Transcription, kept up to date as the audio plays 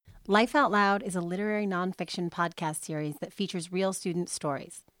Life Out Loud is a literary nonfiction podcast series that features real student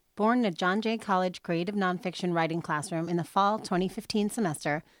stories. Born in a John Jay College creative nonfiction writing classroom in the fall 2015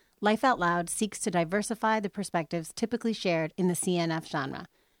 semester, Life Out Loud seeks to diversify the perspectives typically shared in the CNF genre.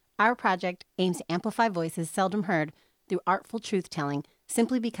 Our project aims to amplify voices seldom heard through artful truth-telling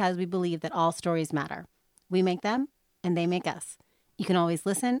simply because we believe that all stories matter. We make them, and they make us. You can always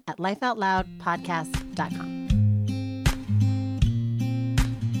listen at lifeoutloudpodcast.com.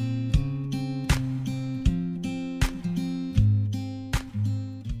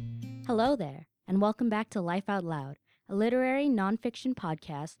 Hello there, and welcome back to Life Out Loud, a literary nonfiction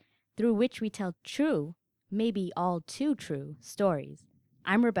podcast through which we tell true, maybe all too true, stories.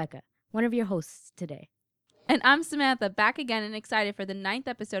 I'm Rebecca, one of your hosts today. And I'm Samantha, back again and excited for the 9th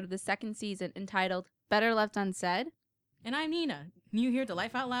episode of the second season entitled Better Left Unsaid. And I'm Nina, new here to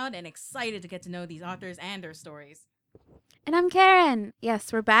Life Out Loud and excited to get to know these authors and their stories. And I'm Karen.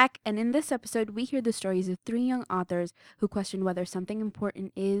 Yes, we're back, and in this episode, we hear the stories of 3 young authors who question whether something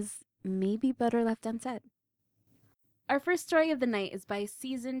important is maybe better left unsaid. Our first story of the night is by a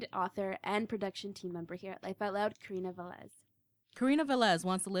seasoned author and production team member here at Life Out Loud, Karina Velez. Karina Velez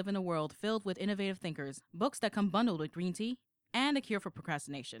wants to live in a world filled with innovative thinkers, books that come bundled with green tea, and a cure for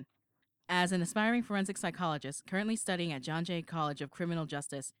procrastination. As an aspiring forensic psychologist currently studying at John Jay College of Criminal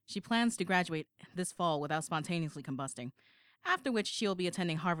Justice, she plans to graduate this fall without spontaneously combusting, after which she will be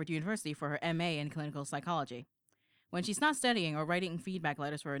attending Harvard University for her MA in clinical psychology. When she's not studying or writing feedback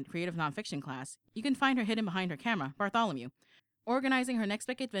letters for a creative nonfiction class, you can find her hidden behind her camera, Bartholomew, organizing her next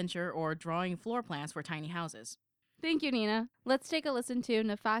big adventure or drawing floor plans for tiny houses. Thank you, Nina. Let's take a listen to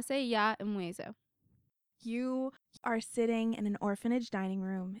Nafase Ya Mwezo. You are sitting in an orphanage dining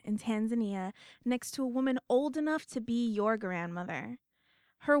room in Tanzania next to a woman old enough to be your grandmother.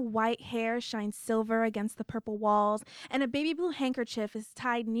 Her white hair shines silver against the purple walls, and a baby blue handkerchief is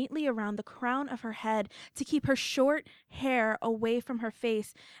tied neatly around the crown of her head to keep her short hair away from her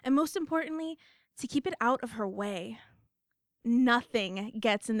face, and most importantly, to keep it out of her way. Nothing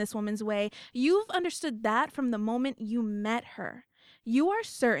gets in this woman's way. You've understood that from the moment you met her. You are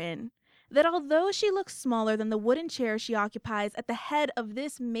certain that although she looks smaller than the wooden chair she occupies at the head of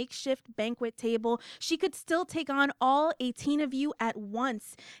this makeshift banquet table, she could still take on all 18 of you at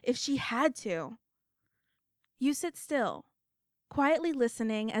once if she had to. You sit still, quietly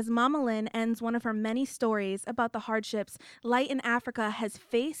listening as Mama Lynn ends one of her many stories about the hardships Light in Africa has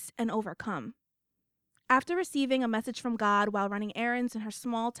faced and overcome. After receiving a message from God while running errands in her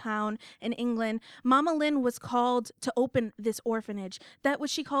small town in England, Mama Lynn was called to open this orphanage, that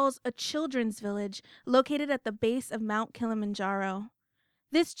which she calls a children's village, located at the base of Mount Kilimanjaro.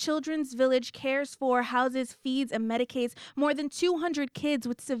 This children's village cares for, houses, feeds, and medicates more than 200 kids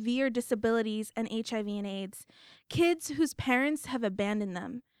with severe disabilities and HIV and AIDS. Kids whose parents have abandoned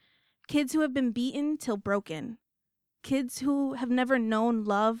them. Kids who have been beaten till broken. Kids who have never known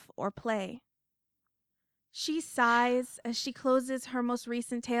love or play. She sighs as she closes her most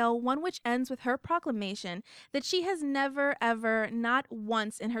recent tale, one which ends with her proclamation that she has never, ever, not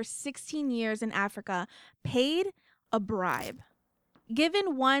once in her 16 years in Africa, paid a bribe.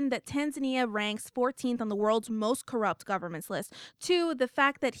 Given, 1, that Tanzania ranks 14th on the world's most corrupt governments list. 2, the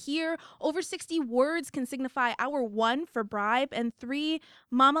fact that here over 60 words can signify our 1 for bribe. And 3,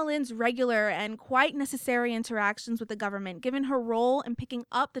 Mama Lynn's regular and quite necessary interactions with the government, given her role in picking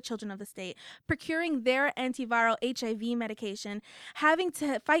up the children of the state, procuring their antiviral HIV medication, having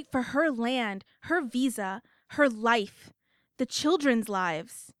to fight for her land, her visa, her life, the children's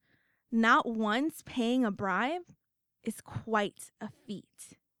lives. Not once paying a bribe is quite a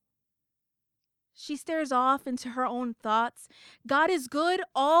feat. She stares off into her own thoughts. God is good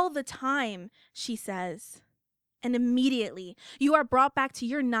all the time, she says. And immediately, you are brought back to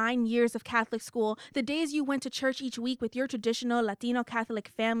your 9 years of Catholic school, the days you went to church each week with your traditional Latino Catholic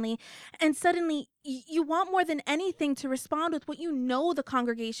family, and suddenly, you want more than anything to respond with what you know the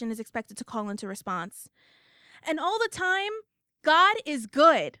congregation is expected to call into response. And all the time, God is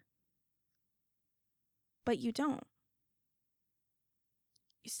good. But you don't.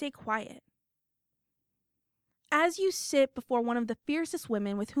 You stay quiet. As you sit before one of the fiercest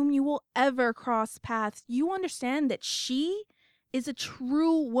women with whom you will ever cross paths, you understand that she is a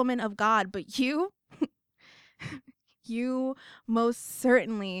true woman of God, but you, you most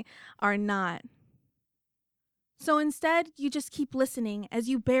certainly are not. So instead, you just keep listening as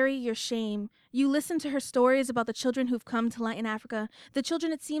you bury your shame. You listen to her stories about the children who've come to light in Africa, the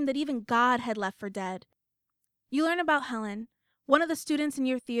children it seemed that even God had left for dead. You learn about Helen, One of the students in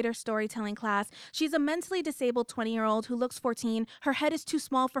your theater storytelling class, she's a mentally disabled 20-year-old who looks 14. Her head is too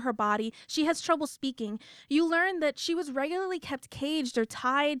small for her body. She has trouble speaking. You learn that she was regularly kept caged or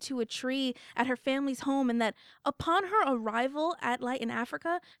tied to a tree at her family's home, and that upon her arrival at Light in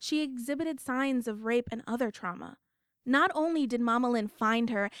Africa, she exhibited signs of rape and other trauma. Not only did Mama Lynn find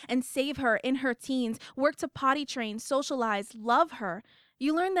her and save her in her teens, work to potty train, socialize, love her,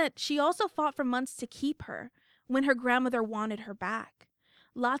 you learn that she also fought for months to keep her when her grandmother wanted her back.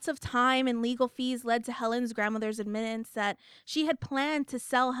 Lots of time and legal fees led to Helen's grandmother's admittance that she had planned to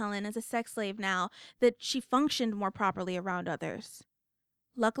sell Helen as a sex slave now that she functioned more properly around others.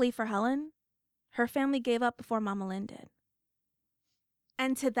 Luckily for Helen, her family gave up before Mama Lynn did.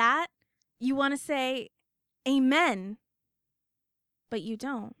 And to that, you want to say, amen, but you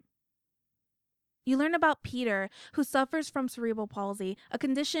don't. You learn about Peter, who suffers from cerebral palsy, a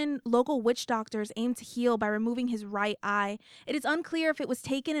condition local witch doctors aim to heal by removing his right eye. It is unclear if it was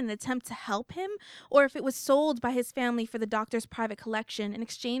taken in an attempt to help him or if it was sold by his family for the doctor's private collection in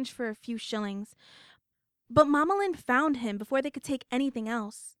exchange for a few shillings. But Mama Lynn found him before they could take anything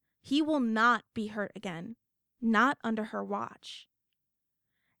else. He will not be hurt again, not under her watch.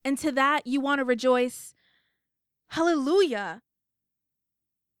 And to that, you want to rejoice, hallelujah,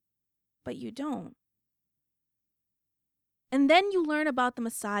 but you don't. And then you learn about the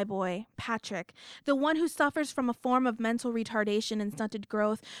Maasai boy, Patrick, the one who suffers from a form of mental retardation and stunted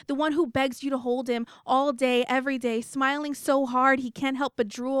growth, the one who begs you to hold him all day, every day, smiling so hard he can't help but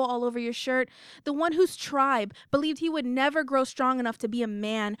drool all over your shirt, the one whose tribe believed he would never grow strong enough to be a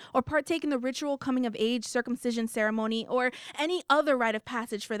man or partake in the ritual coming-of-age circumcision ceremony or any other rite of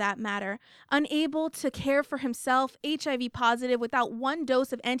passage for that matter, unable to care for himself, HIV positive, without one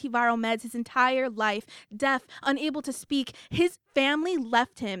dose of antiviral meds his entire life, deaf, unable to speak. His family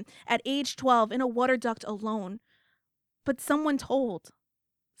left him at age 12 in a water duct alone. But someone told.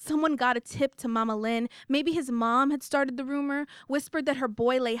 Someone got a tip to Mama Lynn. Maybe his mom had started the rumor, whispered that her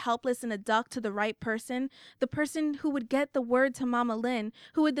boy lay helpless in a duct to the right person, the person who would get the word to Mama Lynn,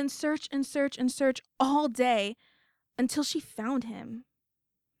 who would then search and search and search all day until she found him.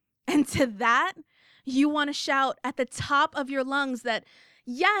 And to that, you want to shout at the top of your lungs that,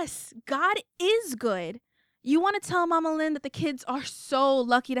 yes, God is good. You want to tell Mama Lynn that the kids are so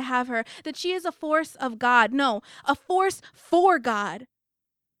lucky to have her, that she is a force of God. No, a force for God.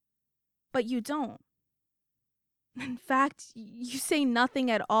 But you don't. In fact, you say nothing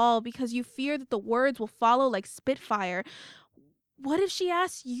at all because you fear that the words will follow like spitfire. What if she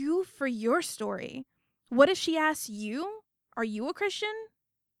asks you for your story? What if she asks you, are you a Christian?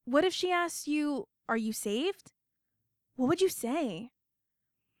 What if she asks you, are you saved? What would you say?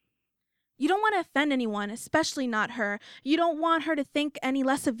 You don't want to offend anyone, especially not her. You don't want her to think any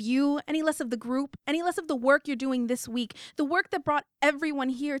less of you, any less of the group, any less of the work you're doing this week, the work that brought everyone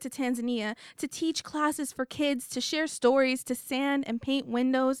here to Tanzania, to teach classes for kids, to share stories, to sand and paint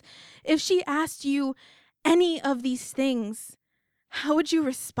windows. If she asked you any of these things, how would you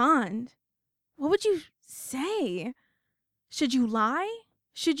respond? What would you say? Should you lie?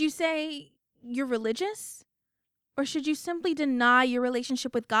 Should you say you're religious? Or should you simply deny your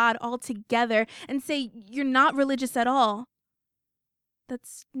relationship with God altogether and say you're not religious at all?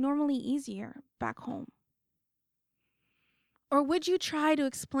 That's normally easier back home. Or would you try to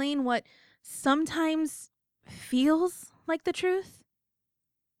explain what sometimes feels like the truth?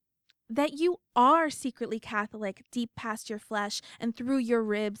 That you are secretly Catholic deep past your flesh and through your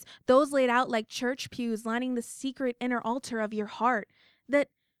ribs, those laid out like church pews lining the secret inner altar of your heart. That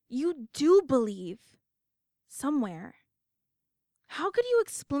you do believe somewhere. How could you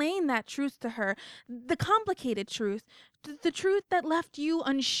explain that truth to her? The complicated truth, the truth that left you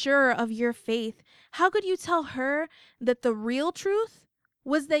unsure of your faith. How could you tell her that the real truth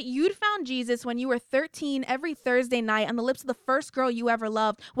was that you'd found Jesus when you were 13 every Thursday night on the lips of the first girl you ever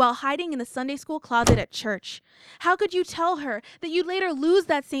loved while hiding in the Sunday school closet at church? How could you tell her that you'd later lose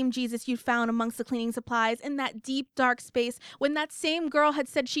that same Jesus you'd found amongst the cleaning supplies in that deep, dark space when that same girl had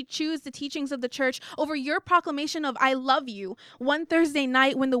said she'd choose the teachings of the church over your proclamation of I love you one Thursday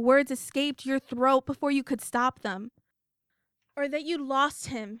night when the words escaped your throat before you could stop them? Or that you lost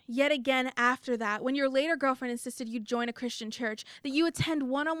him yet again after that, when your later girlfriend insisted you join a Christian church, that you attend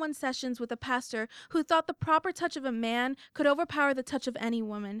one-on-one sessions with a pastor who thought the proper touch of a man could overpower the touch of any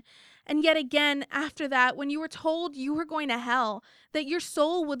woman. And yet again after that, when you were told you were going to hell, that your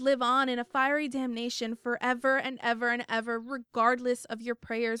soul would live on in a fiery damnation forever and ever and ever, regardless of your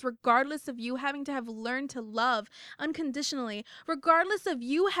prayers, regardless of you having to have learned to love unconditionally, regardless of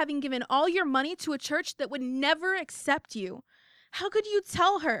you having given all your money to a church that would never accept you. How could you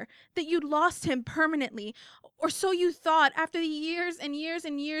tell her that you'd lost him permanently? Or so you thought after the years and years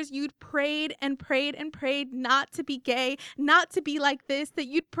and years you'd prayed and prayed and prayed not to be gay, not to be like this, that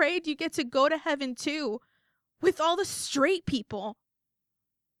you'd prayed you get to go to heaven too, with all the straight people.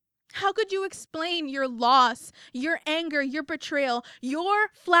 How could you explain your loss, your anger, your betrayal, your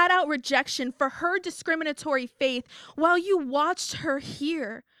flat-out rejection for her discriminatory faith while you watched her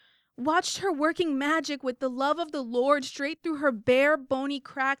here? Watched her working magic with the love of the Lord straight through her bare, bony,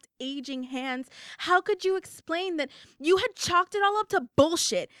 cracked, aging hands. How could you explain that you had chalked it all up to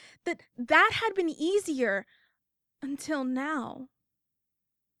bullshit, that had been easier until now?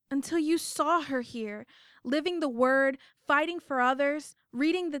 Until you saw her here, living the word, fighting for others,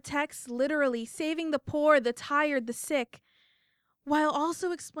 reading the text literally, saving the poor, the tired, the sick, while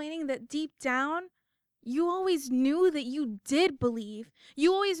also explaining that deep down, you always knew that you did believe.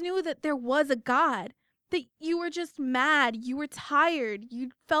 You always knew that there was a God, that you were just mad, you were tired,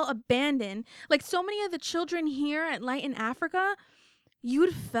 you felt abandoned. Like so many of the children here at Light in Africa,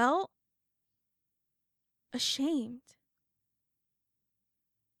 you'd felt ashamed.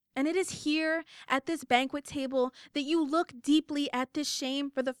 And it is here at this banquet table that you look deeply at this shame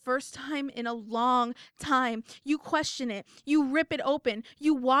for the first time in a long time. You question it. You rip it open.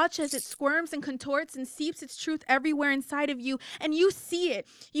 You watch as it squirms and contorts and seeps its truth everywhere inside of you. And you see it.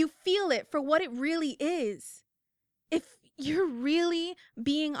 You feel it for what it really is. If you're really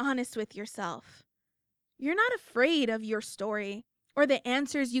being honest with yourself, you're not afraid of your story or the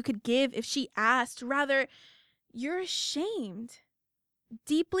answers you could give if she asked. Rather, you're ashamed.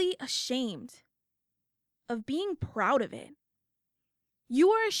 Deeply ashamed of being proud of it. You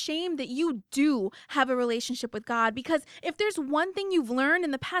are ashamed that you do have a relationship with God, because if there's one thing you've learned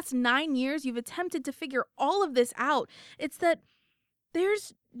in the past 9 years, you've attempted to figure all of this out, it's that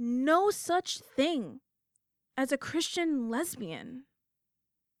there's no such thing as a Christian lesbian.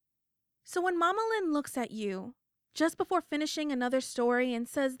 So when Mama Lynn looks at you just before finishing another story and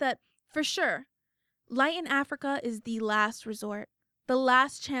says that, for sure, Light in Africa is the last resort, the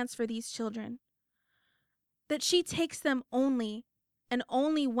last chance for these children, that she takes them only and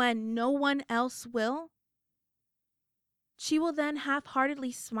only when no one else will, she will then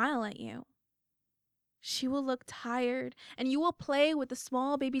half-heartedly smile at you. She will look tired, and you will play with the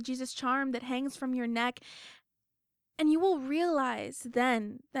small baby Jesus charm that hangs from your neck, and you will realize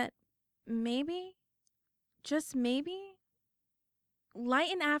then that maybe, just maybe,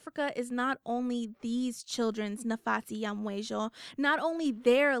 Light in Africa is not only these children's Nafasi Yamwejo, not only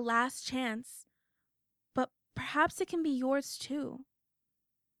their last chance, but perhaps it can be yours too.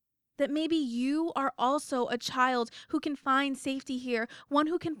 That maybe you are also a child who can find safety here, one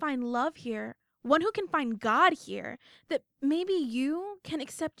who can find love here, one who can find God here. That maybe you can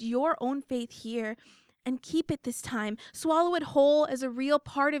accept your own faith here and keep it this time, swallow it whole as a real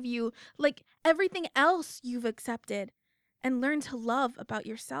part of you, like everything else you've accepted, and learn to love about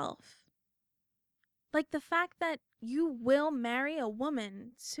yourself. Like the fact that you will marry a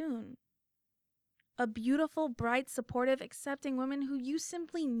woman soon. A beautiful, bright, supportive, accepting woman who you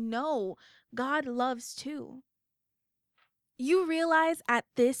simply know God loves too. You realize at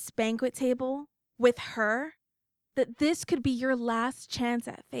this banquet table with her that this could be your last chance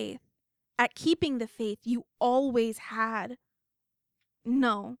at faith, at keeping the faith you always had.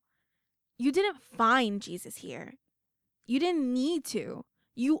 No, you didn't find Jesus here. You didn't need to.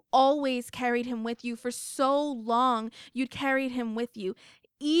 You always carried him with you. For so long, you'd carried him with you,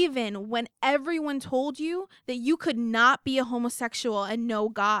 even when everyone told you that you could not be a homosexual and know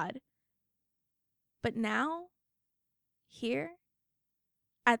God. But now, here,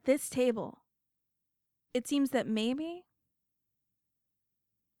 at this table, it seems that maybe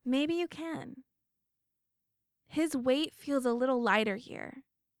you can. His weight feels a little lighter here.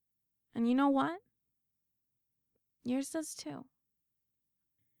 And you know what? Yours does too.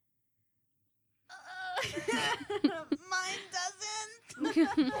 Mine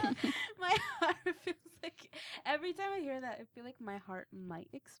doesn't. My heart feels like every time I hear that, I feel like my heart might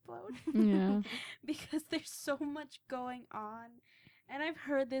explode. Yeah. Because there's so much going on, and I've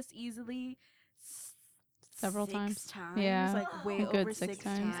heard this easily Several six times. Yeah. like way A good over 6 six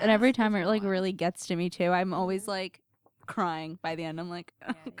times. times. And every time It's it a like lot. really gets to me too. I'm always like crying by the end. I'm like,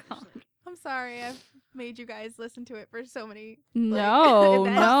 oh Yeah, God. usually. I'm sorry I've made you guys listen to it for so many. No,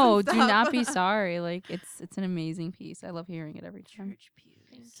 events no, and do stuff. not be sorry. Like it's an amazing piece. I love hearing it every time. Church pews.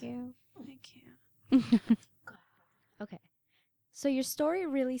 Thank you. Thank you. Okay. So your story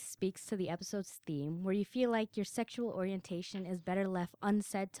really speaks to the episode's theme, where you feel like your sexual orientation is better left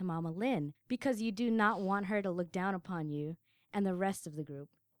unsaid to Mama Lynn because you do not want her to look down upon you and the rest of the group.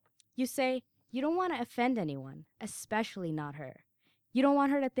 You say, You don't want to offend anyone, especially not her. You don't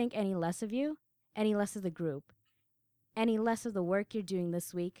want her to think any less of you, any less of the group, any less of the work you're doing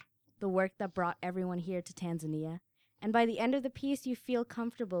this week, the work that brought everyone here to Tanzania. And by the end of the piece, you feel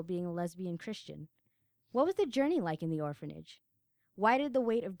comfortable being a lesbian Christian. What was the journey like in the orphanage? Why did the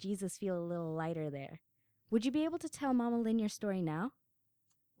weight of Jesus feel a little lighter there? Would you be able to tell Mama Lynn your story now?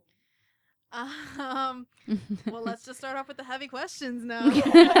 Well, let's just start off with the heavy questions now.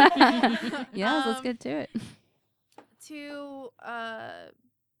 Yes, let's get to it. To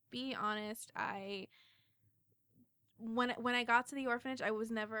be honest, when I got to the orphanage, I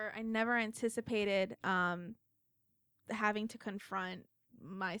never anticipated having to confront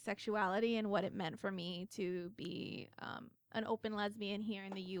my sexuality and what it meant for me to be an open lesbian here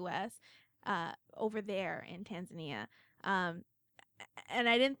in the U.S. Over there in Tanzania. And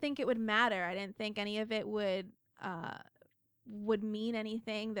I didn't think it would matter. I didn't think any of it would mean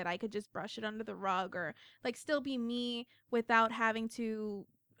anything, that I could just brush it under the rug or like still be me without having to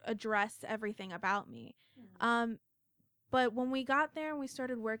address everything about me. But when we got there and we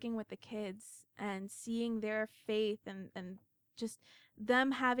started working with the kids and seeing their faith and just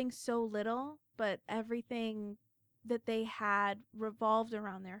them having so little, but everything that they had revolved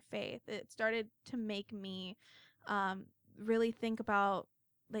around their faith, it started to make me really think about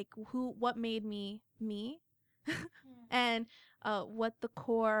like what made me me and what the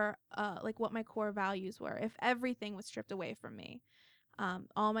core like what my core values were if everything was stripped away from me.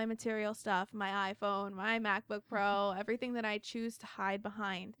 All my material stuff, my iPhone, my MacBook Pro, everything that I choose to hide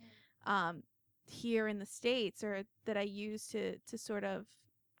behind here in the States, or that I use to sort of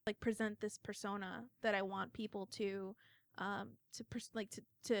like present this persona that I want people to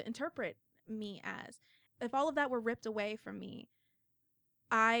interpret me as. If all of that were ripped away from me,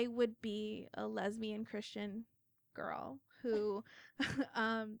 I would be a lesbian Christian girl who,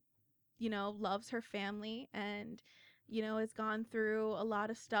 loves her family and, has gone through a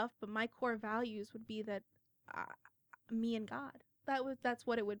lot of stuff. But my core values would be that me and God. That's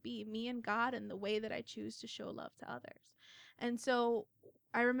what it would be. Me and God, and the way that I choose to show love to others. And so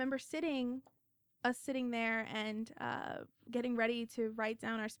I remember sitting there and getting ready to write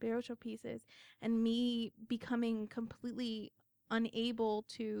down our spiritual pieces, and me becoming completely unable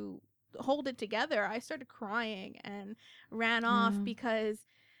to hold it together. I started crying and ran off because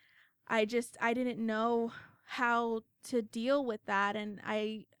I didn't know how to deal with that. And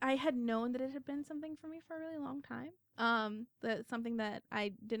I had known that it had been something for me for a really long time. That's something that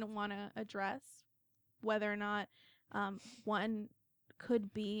I didn't want to address, whether or not one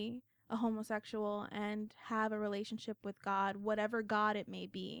could be a homosexual and have a relationship with God, whatever God it may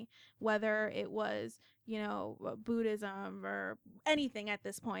be, whether it was, Buddhism or anything at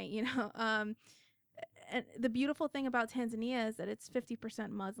this point, And the beautiful thing about Tanzania is that it's 50%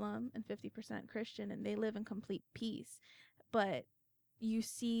 Muslim and 50% Christian, and they live in complete peace. But you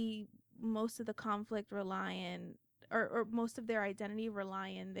see most of the conflict rely in, or most of their identity rely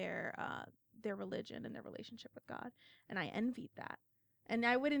in their religion and their relationship with God. And I envied that. And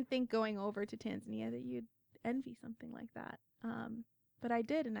I wouldn't think going over to Tanzania that you'd envy something like that. But I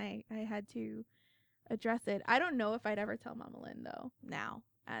did, and I had to address it. I don't know if I'd ever tell Mama Lynn, though, now,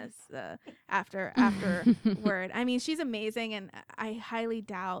 as afterward. I mean, she's amazing, and I highly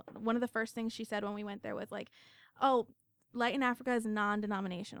doubt. One of the first things she said when we went there was like, oh, Light in Africa is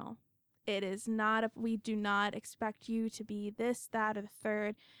non-denominational. It is not, we do not expect you to be this, that, or the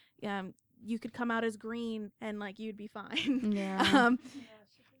third. You could come out as green and like you'd be fine. Yeah.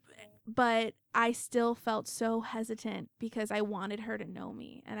 But I still felt so hesitant because I wanted her to know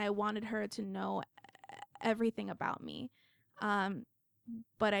me and I wanted her to know everything about me.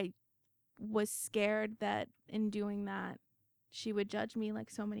 But I was scared that in doing that, she would judge me like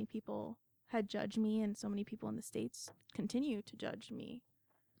so many people had judged me, and so many people in the States continue to judge me.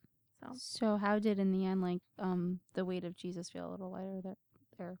 So how did in the end, like, the weight of Jesus feel a little lighter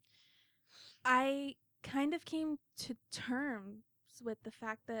there? I kind of came to terms with the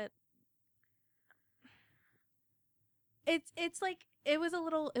fact that it's like it was a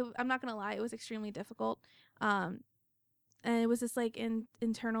little. I'm not gonna lie, it was extremely difficult, and it was this like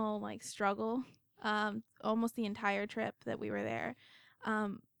internal like struggle, almost the entire trip that we were there,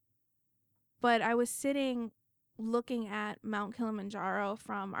 but I was sitting looking at Mount Kilimanjaro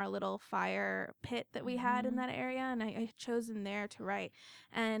from our little fire pit that we had in that area, and I had chosen there to write,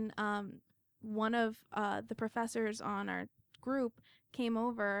 and one of the professors on our group came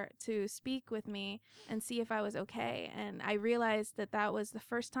over to speak with me and see if I was okay. And I realized that was the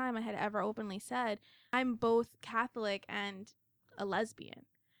first time I had ever openly said, I'm both Catholic and a lesbian.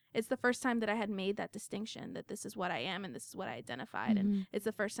 It's the first time that I had made that distinction, that this is what I am and this is what I identified. And it's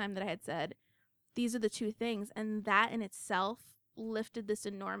the first time that I had said, these are the two things, and that in itself lifted this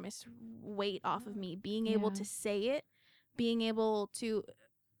enormous weight off of me, being able Yeah. to say it, being able to,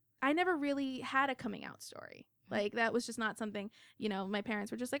 I never really had a coming out story. Like, that was just not something, you know, my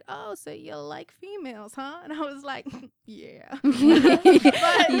parents were just like, oh, so you like females, huh? And I was like, yeah.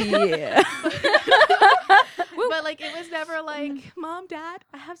 Yeah. But like, it was never like, Mom, Dad,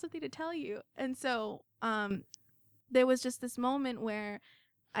 I have something to tell you. And so there was just this moment where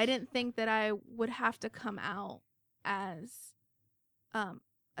I didn't think that I would have to come out as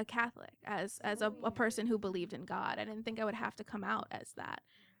a Catholic, as a person who believed in God. I didn't think I would have to come out as that.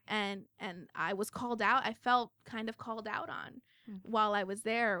 And I was called out. I felt kind of called out on while I was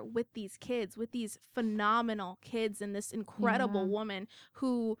there with these kids, with these phenomenal kids, and this incredible woman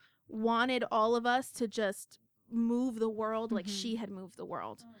who wanted all of us to just move the world like she had moved the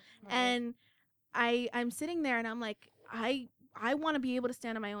world. And I'm sitting there and I'm like, I want to be able to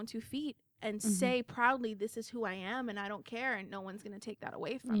stand on my own 2 feet and say proudly, this is who I am, and I don't care, and no one's going to take that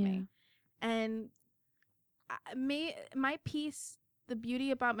away from me. And my piece, the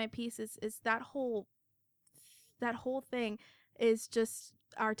beauty about my piece is that whole thing is just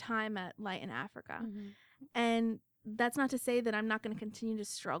our time at Light in Africa. And that's not to say that I'm not going to continue to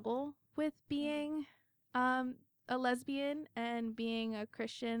struggle with being a lesbian and being a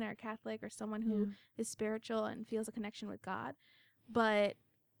Christian or a Catholic or someone who is spiritual and feels a connection with God. But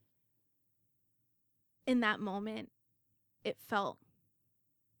in that moment, it felt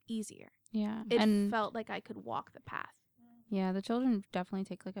easier. Yeah. It felt like I could walk the path. Yeah, the children definitely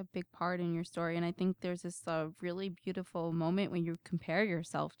take like a big part in your story, and I think there's this really beautiful moment when you compare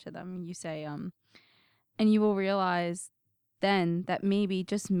yourself to them. You say, and you will realize then that maybe,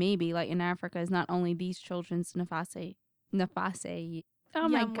 just maybe, like in Africa is not only these children's nafase. Oh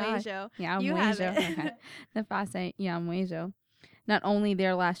my god, yeah, You have it. okay. Nafase Yamwejo. Not only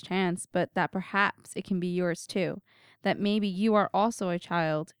their last chance, but that perhaps it can be yours too. That maybe you are also a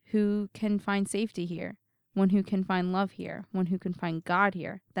child who can find safety here. One who can find love here, one who can find God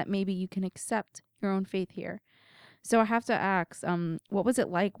here, that maybe you can accept your own faith here. So I have to ask, what was it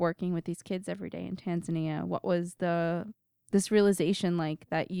like working with these kids every day in Tanzania? What was this realization like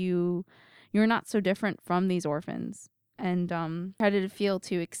that you're not so different from these orphans? And how did it feel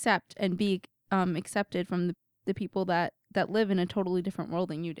to accept and be accepted from the people that live in a totally different world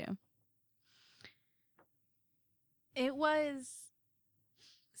than you do? It was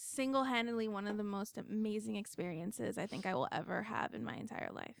single-handedly one of the most amazing experiences I think I will ever have in my entire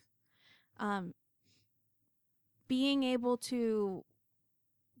life. Being able to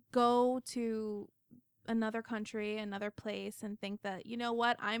go to another country, another place, and think that, you know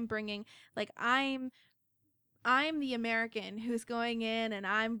what, I'm the American who's going in, and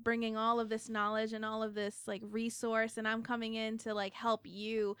I'm bringing all of this knowledge and all of this like resource, and I'm coming in to like help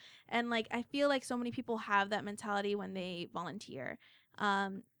you. And like, I feel like so many people have that mentality when they volunteer.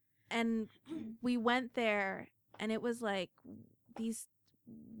 And we went there, and it was like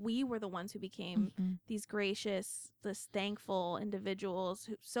we were the ones who became these gracious, this thankful individuals,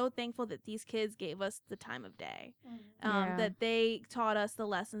 so thankful that these kids gave us the time of day, that they taught us the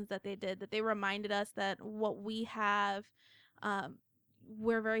lessons that they did, that they reminded us that what we have,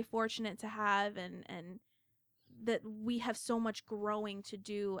 we're very fortunate to have, and that we have so much growing to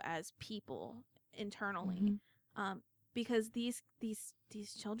do as people internally. Because these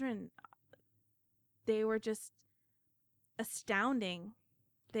children, they were just astounding.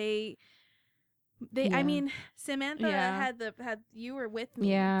 They I mean, Samantha had you were with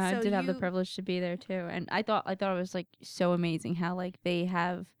me. Yeah, so I did have the privilege to be there too, and I thought it was like so amazing how like they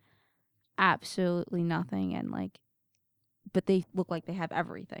have absolutely nothing, and like, but they look like they have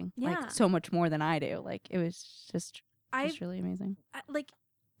everything. Yeah. Like so much more than I do. Like it was just really amazing.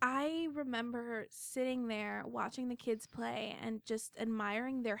 I remember sitting there watching the kids play and just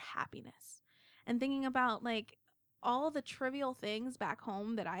admiring their happiness and thinking about like all the trivial things back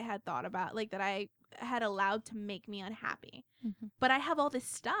home that I had thought about, like that I had allowed to make me unhappy. But I have all this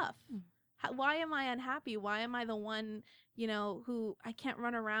stuff. Why am I unhappy? Why am I the one, you know, who I can't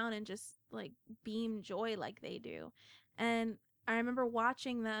run around and just like beam joy like they do? And I remember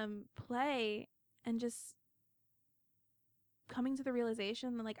watching them play and just coming to the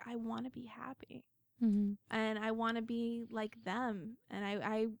realization that like, I want to be happy, and I want to be like them, and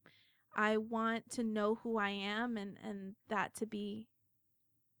I want to know who I am, and that to be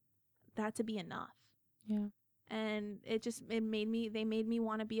enough. Yeah. And they made me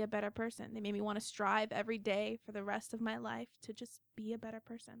want to be a better person. They made me want to strive every day for the rest of my life to just be a better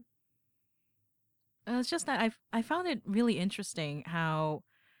person. It's just that I found it really interesting how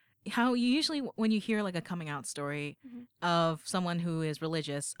you usually, when you hear like a coming out story of someone who is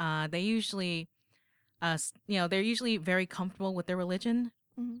religious, they usually they're usually very comfortable with their religion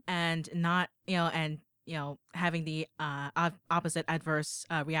Mhm. and not, having the opposite adverse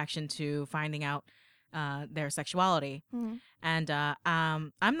reaction to finding out their sexuality. Mhm. And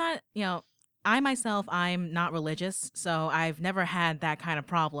I'm not, I myself, I'm not religious, so I've never had that kind of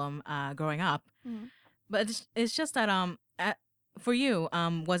problem growing up. Mhm. But it's just that for you,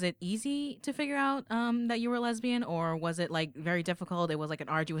 was it easy to figure out that you were lesbian, or was it like very difficult? It was like an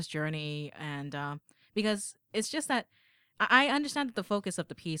arduous journey, and because it's just that I understand that the focus of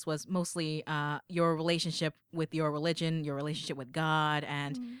the piece was mostly your relationship with your religion, your relationship with God,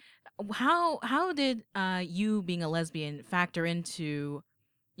 and Mhm. how did you being a lesbian factor into,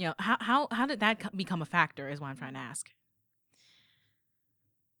 how did that become a factor? Is what I'm trying to ask.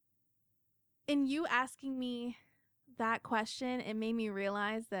 In you asking me that question, it made me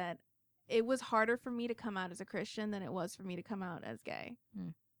realize that it was harder for me to come out as a Christian than it was for me to come out as gay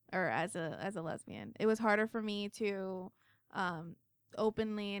or as a lesbian. It was harder for me to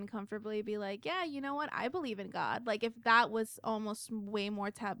openly and comfortably be like, yeah, you know what? I believe in God. Like if that was almost way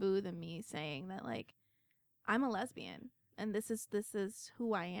more taboo than me saying that like I'm a lesbian and this is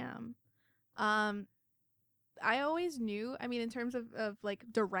who I am. I always knew, I mean, in terms of like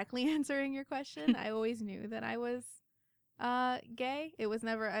directly answering your question, I always knew that I was gay. It was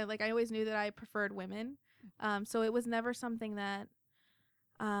never, I always knew that I preferred women. So it was never something that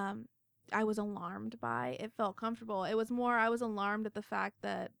I was alarmed by. It felt comfortable. It was more, I was alarmed at the fact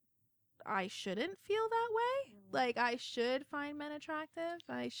that I shouldn't feel that way. Like I should find men attractive.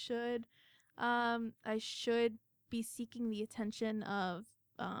 I should be seeking the attention of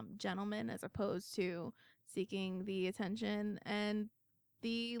gentlemen as opposed to seeking the attention and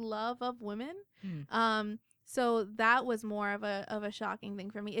the love of women. So that was more of a shocking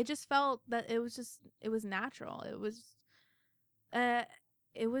thing for me. It just felt that it was natural. It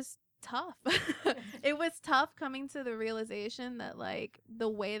was tough. It was tough coming to the realization that like the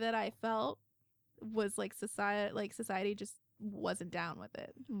way that I felt was like society just wasn't down with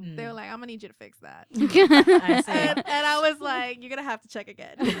it. They were like, I'm gonna need you to fix that. I see. And I was like, you're gonna have to check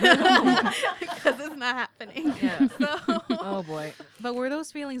again because it's not happening. Yeah. So, Oh boy. But were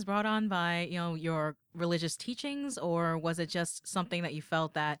those feelings brought on by, your religious teachings, or was it just something that you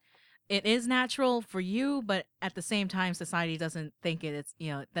felt that it is natural for you, but at the same time society doesn't think it's,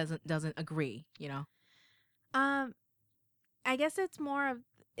 doesn't agree, I guess it's more of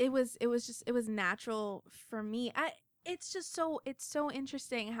it was natural for me. It's just it's so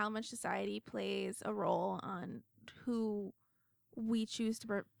interesting how much society plays a role on who we choose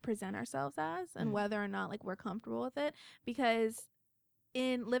to present ourselves as and whether or not like we're comfortable with it, because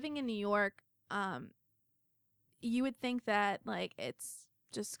in living in New York, you would think that like it's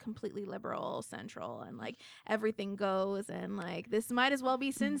just completely liberal central and like everything goes and like this might as well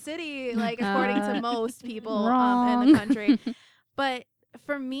be Sin City, like according to most people in the country. But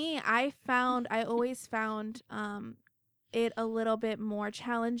for me, I always found it a little bit more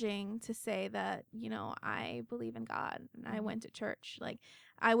challenging to say that, I believe in God and I went to church. Like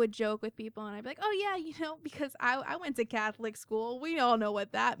I would joke with people and I'd be like, oh yeah, because I went to Catholic school. We all know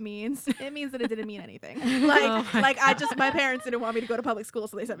what that means. It means that it didn't mean anything. Like my parents didn't want me to go to public school,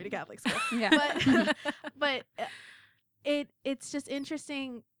 so they sent me to Catholic school. Yeah. But it's just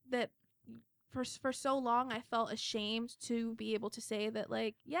interesting that for so long I felt ashamed to be able to say that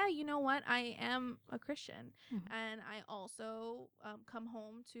like, yeah, you know what, I am a Christian. And I also come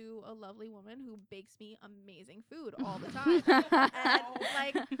home to a lovely woman who bakes me amazing food all the time. And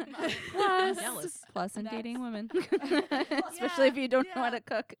like plus in dating women, especially if you don't know how to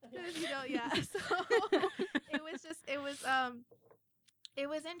cook. So it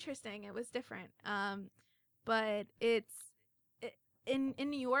was interesting. It was different. But in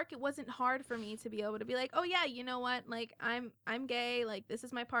New York, it wasn't hard for me to be able to be like, oh yeah, you know what, like I'm gay, like this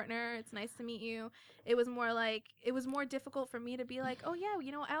is my partner, it's nice to meet you. It was more difficult for me to be like, oh yeah,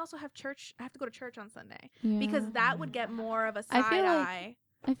 I also have church, I have to go to church on Sunday, because that would get more of a side eye.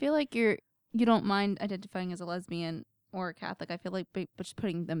 I feel like you don't mind identifying as a lesbian or a Catholic. I feel like but just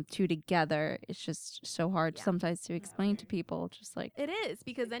putting them two together is just so hard sometimes to explain to people. Just like it is,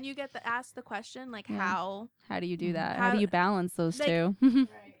 because then you get asked the question like, how do you do that? How do you balance those two?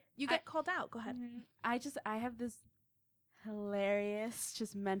 You get called out. Go ahead. I have this hilarious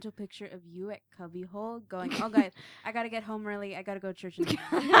just mental picture of you at Cubbyhole going, oh guys, I gotta get home early, I gotta go to church. And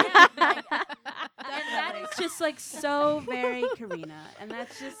that is that's just like so very Karina, and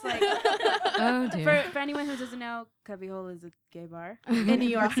that's just like Oh dear. for anyone who doesn't know, Cubbyhole is a gay bar in New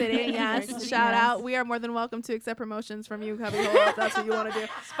York City. New York Yes, City, shout yes. out. We are more than welcome to accept promotions from you, Cubbyhole, if that's what you want to do.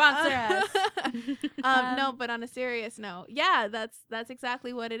 Sponsor us. No, but on a serious note, yeah, that's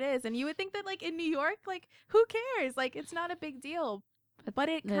exactly what it is. And you would think that like in New York, like who cares? Like it's not a big deal, but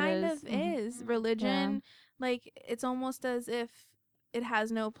it kind of is. Religion, like it's almost as if it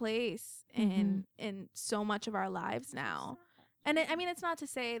has no place in so much of our lives now. And I mean, it's not to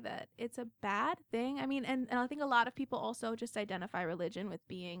say that it's a bad thing. I mean, and I think a lot of people also just identify religion with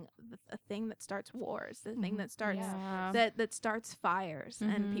being a thing that starts wars, the thing that starts that starts fires,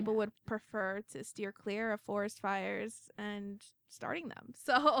 and people would prefer to steer clear of forest fires and starting them.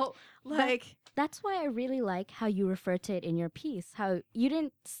 So, like, That's why I really like how you refer to it in your piece. How you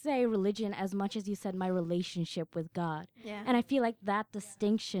didn't say religion as much as you said my relationship with God. yeah, And I feel like that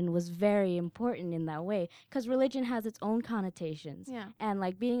distinction was very important in that way because religion has its own connotations. yeah. And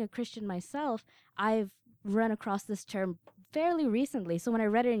like being a Christian myself, I've run across this term fairly recently. So when I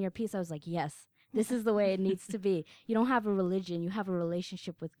read it in your piece, I was like, yes, this is the way it needs to be. You don't have a religion, you have a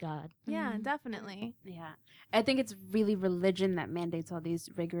relationship with God. Yeah, definitely. Yeah. I think it's really religion that mandates all these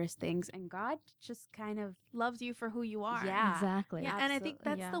rigorous things, and God just kind of Loves you for who you are. Yeah. Exactly. Yeah, and I think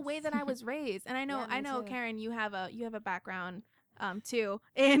that's the way that I was raised. And I know, Yeah, me too. Karen, you have a background too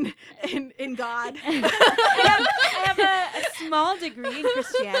in God. I have a small degree in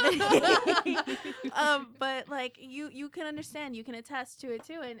Christianity. But like you can understand, you can attest to it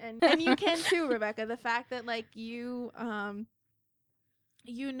too, and you can too, Rebecca. The fact that like you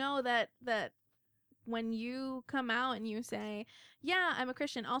know that when you come out and you say, yeah, I'm a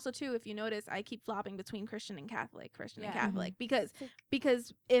Christian. Also too, if you notice, I keep flopping between Christian and Catholic and Catholic because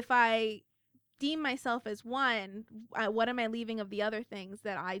if I deem myself as one, what am I leaving of the other things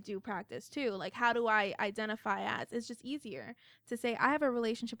that I do practice too? Like, how do I identify as? It's just easier to say I have a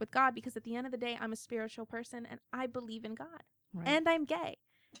relationship with God because at the end of the day, I'm a spiritual person and I believe in God and I'm gay,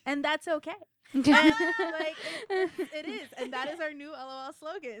 and that's okay. And, like it is, and that is our new LOL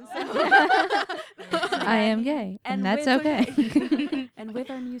slogan. So. I am gay, and that's with- okay. And with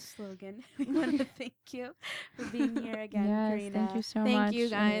our new slogan, we want to thank you for being here again, Yes, Karina. thank you so much. Thank you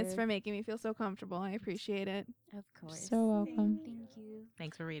guys Sure. for making me feel so comfortable. I appreciate it. Of course. So welcome. Thank you.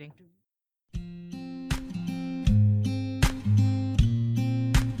 Thanks for reading.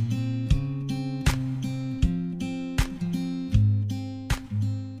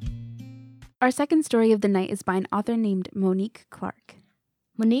 Our second story of the night is by an author named Monique Clark.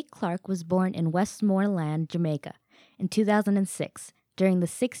 Monique Clark was born in Westmoreland, Jamaica. In 2006, during the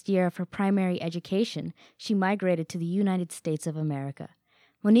 6th year of her primary education, she migrated to the United States of America.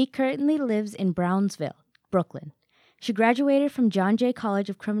 Monique currently lives in Brownsville, Brooklyn. She graduated from John Jay College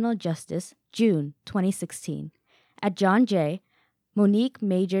of Criminal Justice, June 2016. At John Jay, Monique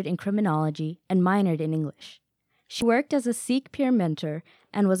majored in criminology and minored in English. She worked as a Sikh peer mentor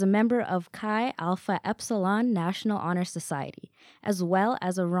and was a member of Chi Alpha Epsilon National Honor Society, as well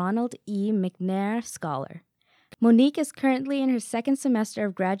as a Ronald E. McNair Scholar. Monique is currently in her second semester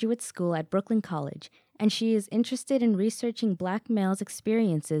of graduate school at Brooklyn College, and she is interested in researching Black males'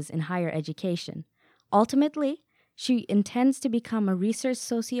 experiences in higher education. Ultimately, she intends to become a research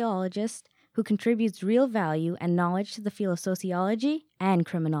sociologist who contributes real value and knowledge to the field of sociology and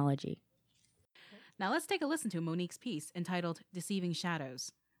criminology. Now let's take a listen to Monique's piece entitled Deceiving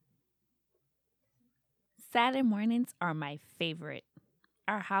Shadows. Saturday mornings are my favorite.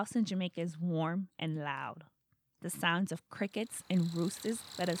 Our house in Jamaica is warm and loud. The sounds of crickets and roosters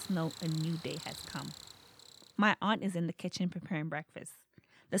let us know a new day has come. My aunt is in the kitchen preparing breakfast.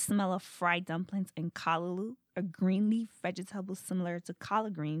 The smell of fried dumplings and callaloo, a green leaf vegetable similar to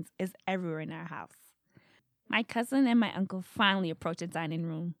collard greens, is everywhere in our house. My cousin and my uncle finally approach the dining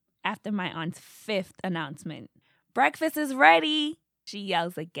room after my aunt's 5th announcement. "Breakfast is ready!" she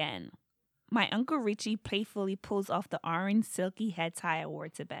yells again. My Uncle Richie playfully pulls off the orange silky head tie I wore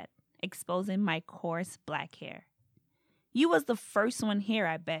to bed, exposing my coarse black hair. "You was the first one here,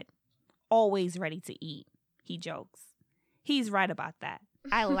 I bet. Always ready to eat," he jokes. He's right about that.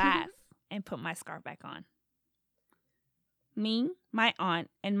 I laugh and put my scarf back on. Me, my aunt,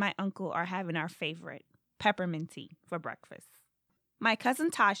 and my uncle are having our favorite, peppermint tea, for breakfast. My cousin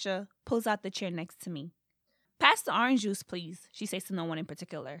Tasha pulls out the chair next to me. "Pass the orange juice, please," she says to no one in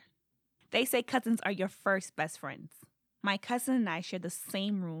particular. They say cousins are your first best friends. My cousin and I share the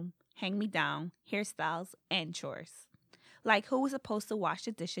same room, hand-me-down, hairstyles, and chores. Like who was supposed to wash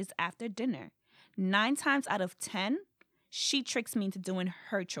the dishes after dinner? 9 times out of 10, she tricks me into doing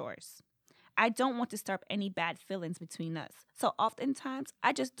her chores. I don't want to start any bad feelings between us, so oftentimes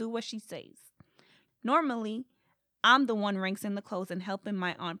I just do what she says. Normally, I'm the one rinsing the clothes and helping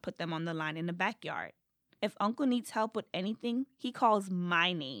my aunt put them on the line in the backyard. If Uncle needs help with anything, he calls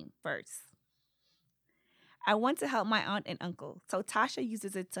my name first. I want to help my aunt and uncle, so Tasha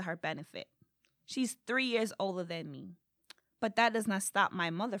uses it to her benefit. She's 3 years older than me, but that does not stop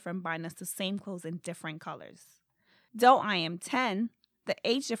my mother from buying us the same clothes in different colors. Though I am 10, the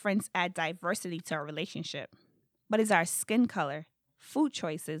age difference adds diversity to our relationship, but it's our skin color, food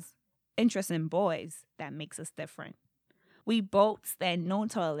choices, interest in boys that makes us different. We both stand no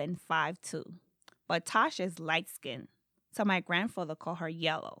taller than 5'2", but Tasha is light skinned, so my grandfather called her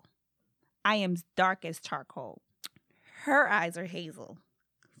yellow. I am dark as charcoal. Her eyes are hazel.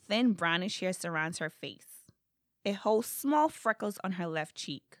 Thin brownish hair surrounds her face. It holds small freckles on her left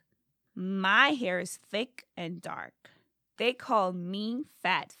cheek. My hair is thick and dark. They call me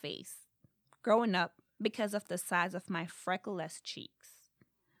fat face. Growing up, because of the size of my freckleless cheeks,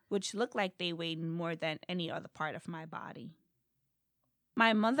 which look like they weighed more than any other part of my body.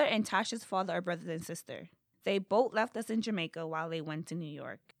 My mother and Tasha's father are brothers and sisters. They both left us in Jamaica while they went to New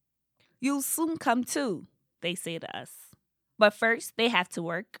York. You'll soon come too, they say to us. But first, they have to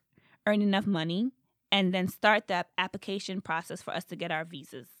work, earn enough money, and then start the application process for us to get our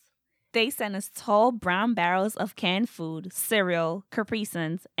visas. They send us tall brown barrels of canned food, cereal, Capri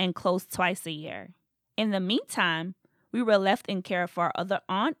Suns, and clothes twice a year. In the meantime, we were left in care of our other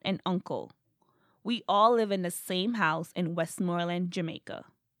aunt and uncle. We all live in the same house in Westmoreland, Jamaica.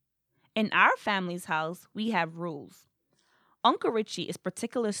 In our family's house, we have rules. Uncle Richie is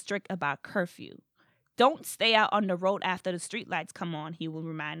particularly strict about curfew. Don't stay out on the road after the streetlights come on, he will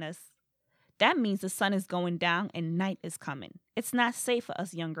remind us. That means the sun is going down and night is coming. It's not safe for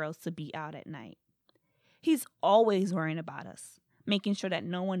us young girls to be out at night. He's always worrying about us, making sure that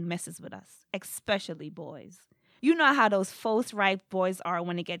no one messes with us, especially boys. You know how those forthright boys are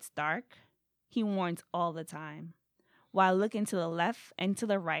when it gets dark? He warns all the time, while looking to the left and to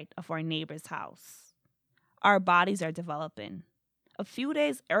the right of our neighbor's house. Our bodies are developing. A few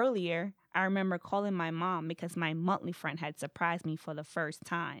days earlier, I remember calling my mom because my monthly friend had surprised me for the first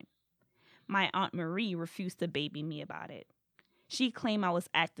time. My Aunt Marie refused to baby me about it. She claimed I was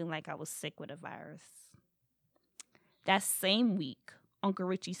acting like I was sick with a virus. That same week, Uncle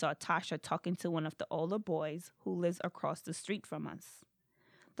Richie saw Tasha talking to one of the older boys who lives across the street from us.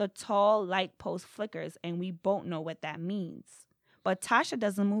 The tall light post flickers and we both know what that means. But Tasha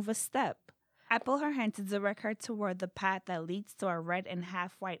doesn't move a step. I pull her hand to direct her toward the path that leads to a red and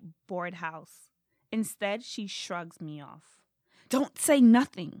half-white board house. Instead, she shrugs me off. Don't say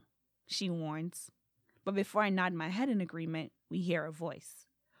nothing, she warns. But before I nod my head in agreement, we hear a voice.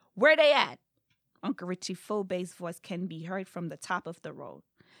 Where they at? Uncle Richie's full bass voice can be heard from the top of the road.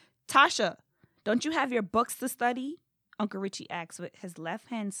 Tasha, don't you have your books to study? Uncle Richie asks with his left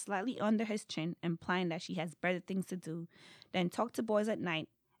hand slightly under his chin, implying that she has better things to do than talk to boys at night,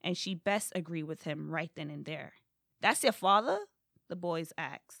 and she best agree with him right then and there. That's your father? The boys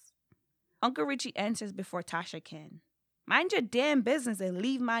ask. Uncle Richie answers before Tasha can. Mind your damn business and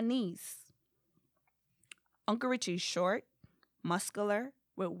leave my niece. Uncle Richie's short, muscular,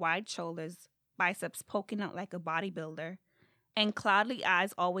 with wide shoulders, biceps poking out like a bodybuilder, and cloudy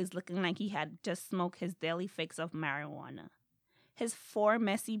eyes always looking like he had just smoked his daily fix of marijuana. His 4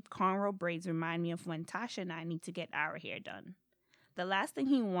 messy cornrow braids remind me of when Tasha and I need to get our hair done. The last thing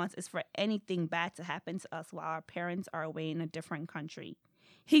he wants is for anything bad to happen to us while our parents are away in a different country.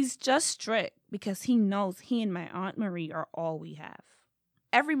 He's just strict because he knows he and my Aunt Marie are all we have.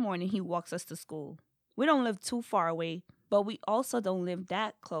 Every morning he walks us to school. We don't live too far away, but we also don't live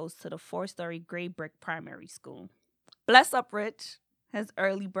that close to the 4-story gray brick primary school. Bless up, Rich. His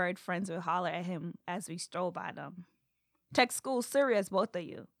early bird friends will holler at him as we stroll by them. Take school serious, both of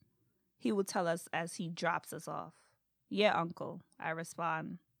you, he will tell us as he drops us off. Yeah, Uncle, I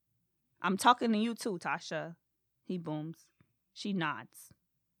respond. I'm talking to you too, Tasha, he booms. She nods.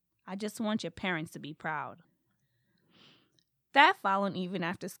 I just want your parents to be proud. That following evening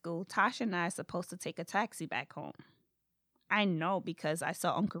after school, Tasha and I are supposed to take a taxi back home. I know because I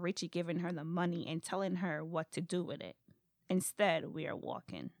saw Uncle Richie giving her the money and telling her what to do with it. Instead, we are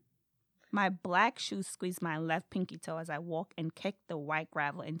walking. My black shoes squeeze my left pinky toe as I walk and kick the white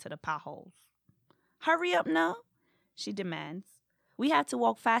gravel into the potholes. Hurry up now, she demands. We had to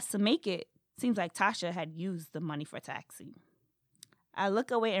walk fast to make it. Seems like Tasha had used the money for taxi. I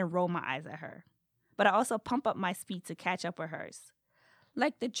look away and roll my eyes at her, but I also pump up my speed to catch up with hers.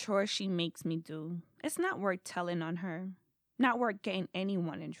 Like the chores she makes me do, it's not worth telling on her, not worth getting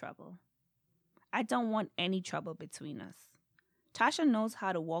anyone in trouble. I don't want any trouble between us. Tasha knows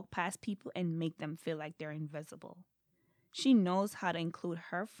how to walk past people and make them feel like they're invisible. She knows how to include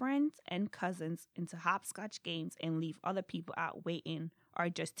her friends and cousins into hopscotch games and leave other people out waiting or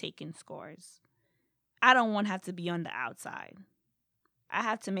just taking scores. I don't want to have to be on the outside. I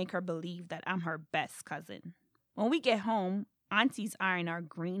have to make her believe that I'm her best cousin. When we get home, aunties iron our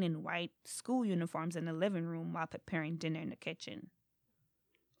green and white school uniforms in the living room while preparing dinner in the kitchen.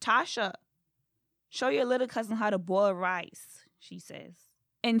 Tasha, show your little cousin how to boil rice, she says.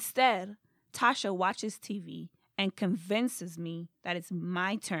 Instead, Tasha watches TV and convinces me that it's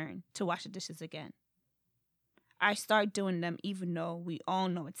my turn to wash the dishes again. I start doing them even though we all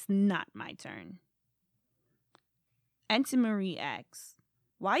know it's not my turn. Auntie Marie asks,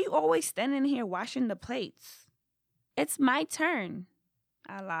 "Why are you always standing here washing the plates?" "It's my turn,"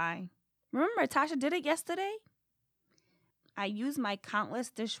 I lie. "Remember, Tasha did it yesterday?" I use my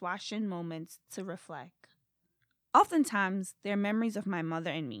countless dishwashing moments to reflect. Oftentimes, they're memories of my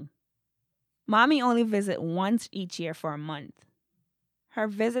mother and me. Mommy only visits once each year for a month. Her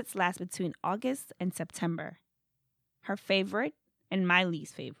visits last between August and September. Her favorite and my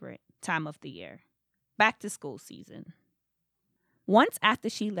least favorite time of the year. Back to school season. Once after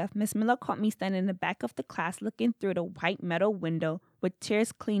she left, Miss Miller caught me standing in the back of the class looking through the white metal window with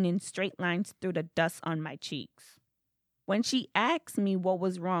tears cleaning straight lines through the dust on my cheeks. When she asked me what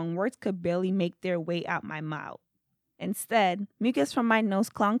was wrong, words could barely make their way out my mouth. Instead, mucus from my nose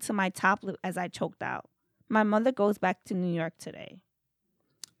clung to my top lip as I choked out. My mother goes back to New York today.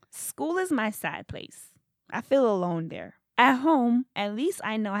 School is my sad place. I feel alone there. At home, at least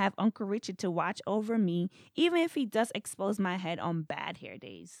I know I have Uncle Richard to watch over me, even if he does expose my head on bad hair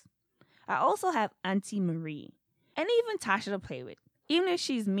days. I also have Auntie Marie, and even Tasha to play with, even if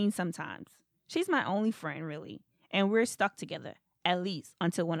she's mean sometimes. She's my only friend, really, and we're stuck together, at least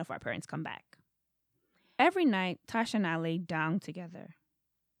until one of our parents come back. Every night, Tasha and I lay down together.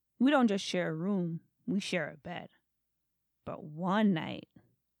 We don't just share a room, we share a bed. But one night,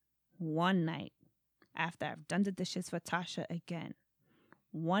 after I've done the dishes for Tasha again,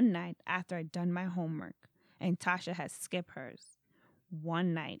 one night after I've done my homework and Tasha has skipped hers,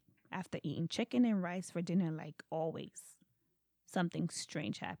 one night after eating chicken and rice for dinner like always, something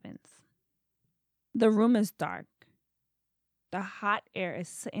strange happens. The room is dark. The hot air is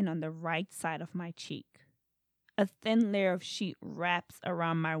sitting on the right side of my cheek. A thin layer of sheet wraps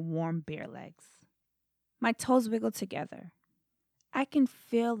around my warm bare legs. My toes wiggle together. I can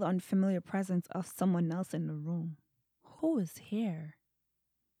feel the unfamiliar presence of someone else in the room. Who is here?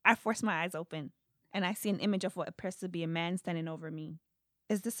 I force my eyes open, and I see an image of what appears to be a man standing over me.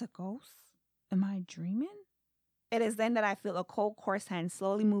 Is this a ghost? Am I dreaming? It is then that I feel a cold, coarse hand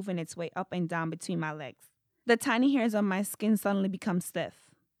slowly moving its way up and down between my legs. The tiny hairs on my skin suddenly become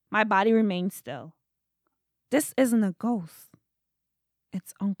stiff. My body remains still. This isn't a ghost.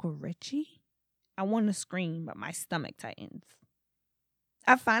 It's Uncle Richie? I want to scream, but my stomach tightens.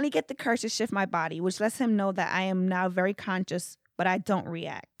 I finally get the courage to shift my body, which lets him know that I am now very conscious, but I don't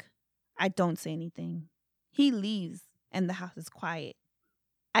react. I don't say anything. He leaves, and the house is quiet.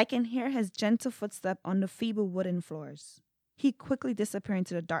 I can hear his gentle footstep on the feeble wooden floors. He quickly disappears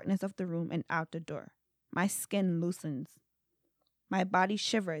into the darkness of the room and out the door. My skin loosens. My body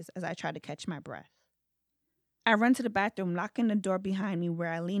shivers as I try to catch my breath. I run to the bathroom, locking the door behind me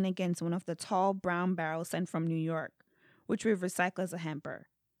where I lean against one of the tall brown barrels sent from New York, which we recycle as a hamper.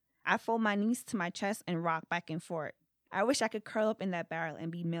 I fold my knees to my chest and rock back and forth. I wish I could curl up in that barrel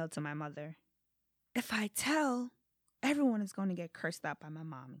and be mailed to my mother. If I tell, everyone is going to get cursed out by my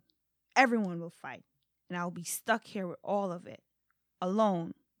mommy. Everyone will fight, and I will be stuck here with all of it,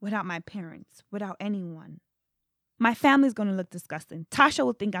 alone, without my parents, without anyone. My family's going to look disgusting. Tasha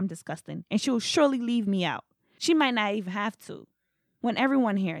will think I'm disgusting, and she will surely leave me out. She might not even have to. When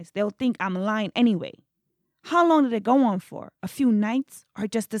everyone hears, they'll think I'm lying anyway. How long did it go on for? A few nights or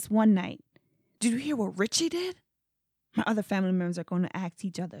just this one night? Did you hear what Richie did? My other family members are going to ask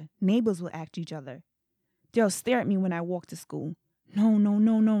each other. Neighbors will ask each other. They'll stare at me when I walk to school.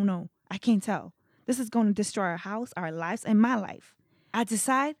 No. I can't tell. This is going to destroy our house, our lives, and my life. I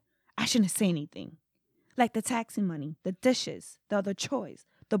decide I shouldn't say anything. Like the taxi money, the dishes, the other chores,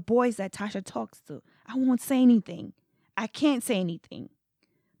 the boys that Tasha talks to. I won't say anything. I can't say anything.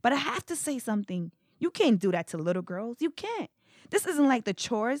 But I have to say something. You can't do that to little girls. You can't. This isn't like the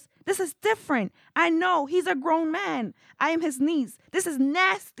chores. This is different. I know he's a grown man. I am his niece. This is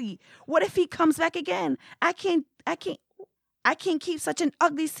nasty. What if he comes back again? I can't keep such an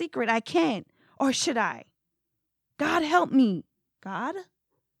ugly secret. I can't. Or should I? God help me. God?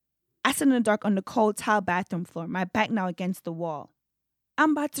 I sit in the dark on the cold tile bathroom floor, my back now against the wall.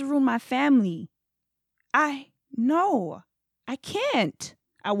 I'm about to ruin my family. No, I can't.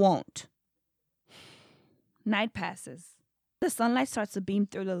 I won't. Night passes. The sunlight starts to beam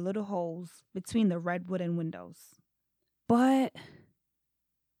through the little holes between the red wooden windows. But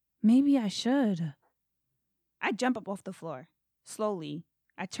maybe I should. I jump up off the floor. Slowly,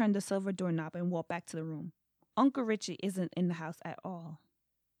 I turn the silver doorknob and walk back to the room. Uncle Richie isn't in the house at all.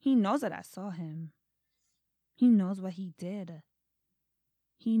 He knows that I saw him. He knows what he did.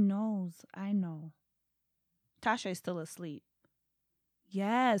 He knows I know. Tasha is still asleep.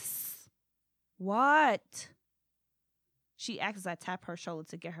 Yes. What? She asks as I tap her shoulder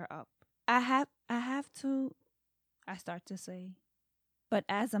to get her up. I have to, I start to say. But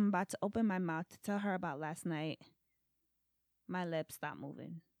as I'm about to open my mouth to tell her about last night, my lips stop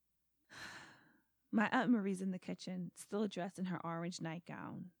moving. My Aunt Marie's in the kitchen, still dressed in her orange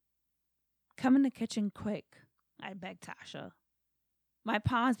nightgown. Come in the kitchen quick, I beg Tasha. My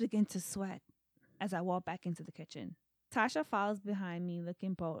palms begin to sweat as I walk back into the kitchen. Tasha follows behind me,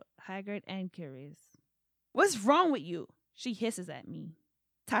 looking both haggard and curious. What's wrong with you? She hisses at me.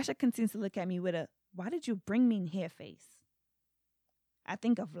 Tasha continues to look at me with a, why did you bring me in here face? I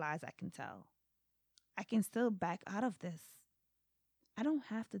think of lies I can tell. I can still back out of this. I don't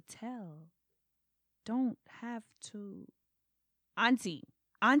have to tell. Don't have to. Auntie,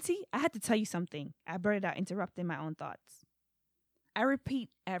 I had to tell you something. I blurted out, interrupting my own thoughts. I repeat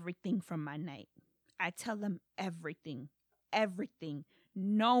everything from my night. I tell them everything,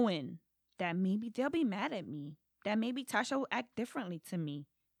 knowing that maybe they'll be mad at me, that maybe Tasha will act differently to me,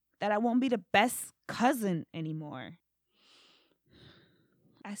 that I won't be the best cousin anymore.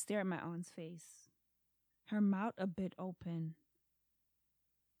 I stare at my aunt's face, her mouth a bit open.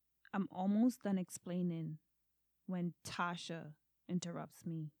 I'm almost done explaining when Tasha interrupts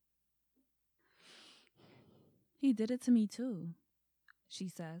me. He did it to me too, she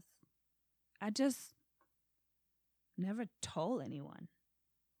says. I just never told anyone.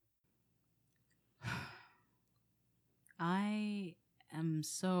 I am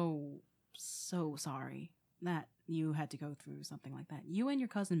so sorry that you had to go through something like that. You and your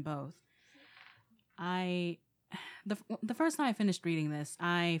cousin both. The first time I finished reading this,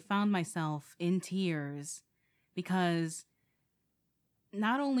 I found myself in tears because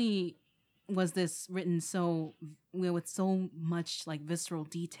not only was this written with so much like visceral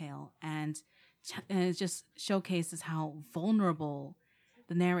detail, and it just showcases how vulnerable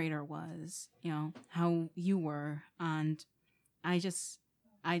the narrator was, how you were, and I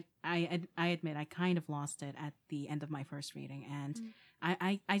admit I kind of lost it at the end of my first reading, and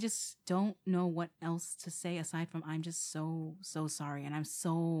I just don't know what else to say aside from I'm just so sorry, and I'm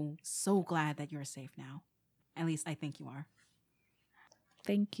so glad that you're safe now. At least I think you are.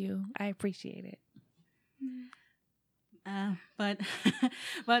 Thank you. I appreciate it. But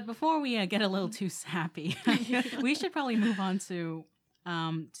before we get a little too sappy, we should probably move on to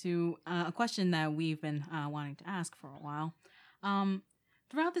a question that we've been wanting to ask for a while.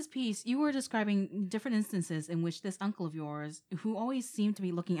 Throughout this piece, you were describing different instances in which this uncle of yours, who always seemed to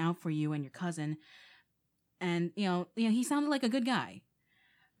be looking out for you and your cousin, and he sounded like a good guy.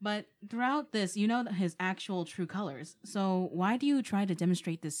 But throughout this, his actual true colors. So why do you try to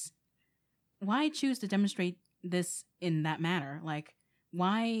demonstrate this? Why choose to demonstrate this in that manner? Like,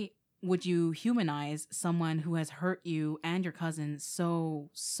 why would you humanize someone who has hurt you and your cousin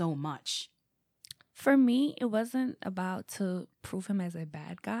so much? For me, it wasn't about to prove him as a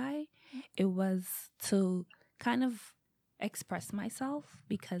bad guy. It was to kind of express myself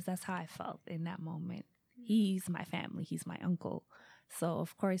because that's how I felt in that moment. He's my family. He's my uncle. So,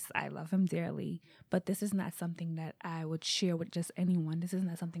 of course, I love him dearly. But this is not something that I would share with just anyone. This is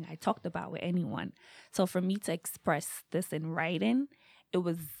not something I talked about with anyone. So for me to express this in writing, it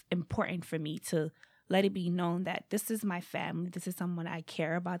was important for me to let it be known that this is my family. This is someone I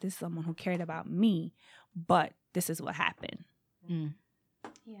care about. This is someone who cared about me. But this is what happened.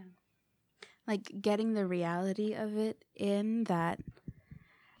 Yeah. Like getting the reality of it in that,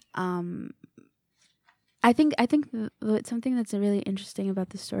 I think something that's really interesting about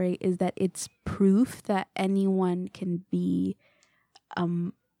the story is that it's proof that anyone can be, I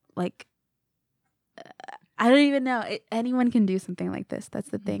don't even know. Anyone can do something like this. That's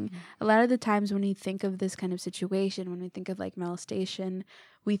the thing. A lot of the times when we think of this kind of situation, when we think of like molestation,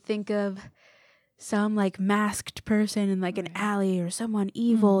 we think of some like masked person in like an alley or someone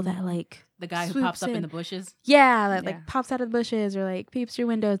evil that like the guy who pops up in the bushes. Yeah, that like pops out of the bushes or like peeps through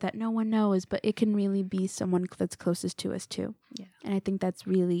windows that no one knows, but it can really be someone that's closest to us too. Yeah. And I think that's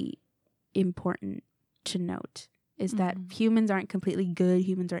really important to note. Is that humans aren't completely good,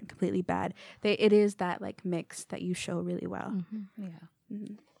 humans aren't completely bad. It is that like mix that you show really well. Yeah.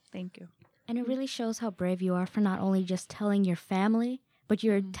 Thank you. And it really shows how brave you are for not only just telling your family, but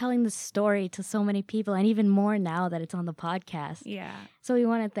you're telling the story to so many people, and even more now that it's on the podcast. Yeah. So we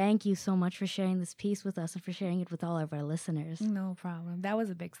want to thank you so much for sharing this piece with us and for sharing it with all of our listeners. No problem. That was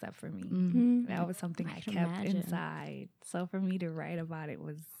a big step for me. Mm. That was something I can kept imagine. inside. So for me to write about it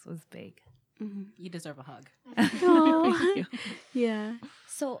was big. You deserve a hug. Aw. Yeah.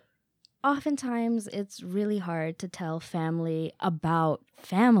 So oftentimes it's really hard to tell family about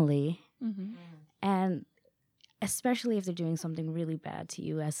family, and especially if they're doing something really bad to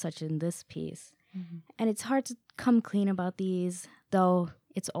you, as such in this piece. And it's hard to come clean about these, though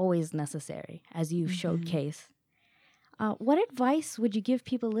it's always necessary, as you've showcased. What advice would you give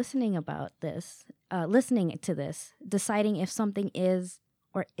people listening about this, listening to this, deciding if something is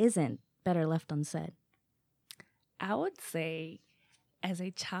or isn't better left unsaid? I would say, as a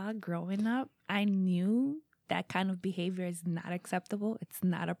child growing up, I knew that kind of behavior is not acceptable. It's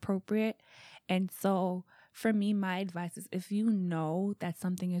not appropriate. And so for me, my advice is, if you know that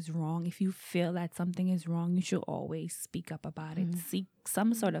something is wrong, if you feel that something is wrong, you should always speak up about it. Seek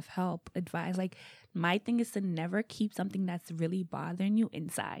some sort of help, advice. Like, my thing is to never keep something that's really bothering you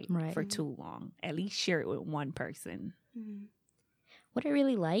inside for too long. At least share it with one person. What I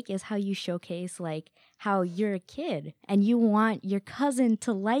really like is how you showcase, like, how you're a kid and you want your cousin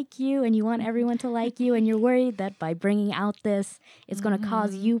to like you and you want everyone to like you, and you're worried that by bringing out this, it's going to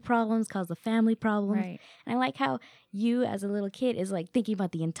cause you problems, cause the family problems. Right. And I like how you, as a little kid, is like thinking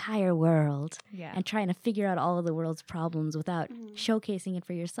about the entire world and trying to figure out all of the world's problems without showcasing it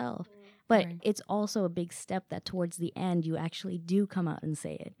for yourself. But it's also a big step that towards the end, you actually do come out and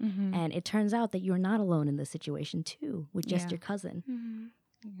say it. And it turns out that you're not alone in this situation, too, with just your cousin.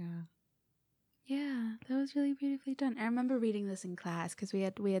 Yeah, that was really beautifully done. I remember reading this in class because we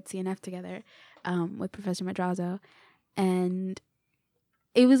had CNF together with Professor Madrazo, and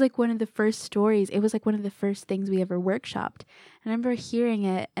it was like one of the first stories. It was like one of the first things we ever workshopped. And I remember hearing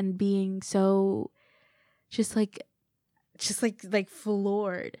it and being so just like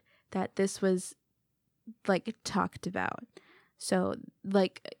floored that this was like talked about. So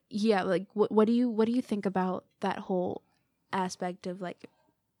like, yeah, like what do you think about that whole aspect of like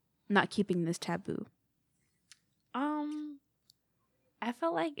not keeping this taboo? I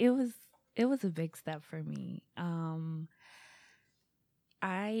felt like it was a big step for me.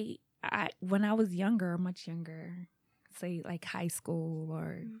 I when I was younger, much younger, say like high school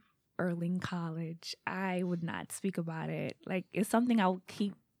or early in college, I would not speak about it. Like, it's something I would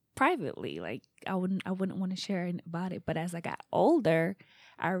keep privately. Like, I wouldn't want to share about it. But as I got older,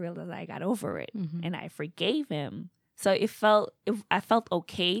 I realized I got over it and I forgave him. So I felt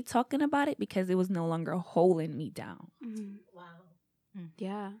okay talking about it because it was no longer holding me down. Wow.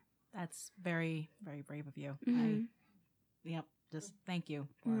 Yeah. That's very, very brave of you. Just thank you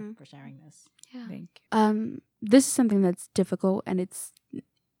for sharing this. Yeah. Thank you. This is something that's difficult, and it's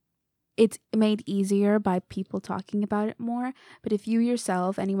made easier by people talking about it more. But if you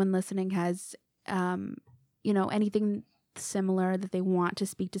yourself, anyone listening, has anything similar that they want to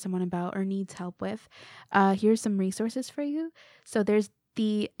speak to someone about or needs help with, here's some resources for you. So there's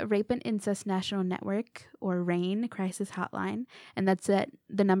the Rape and Incest National Network, or RAIN, crisis hotline, and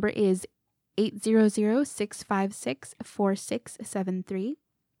the number is 800-656-4673.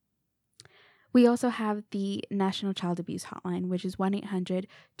 We also have the National Child Abuse Hotline, which is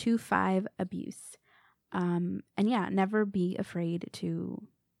 1-800-25-ABUSE. And yeah, never be afraid to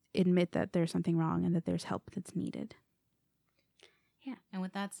admit that there's something wrong and that there's help that's needed. Yeah. And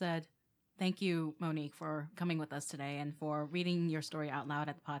with that said, thank you, Monique, for coming with us today and for reading your story out loud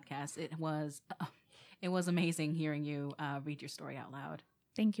at the podcast. It was amazing hearing you read your story out loud.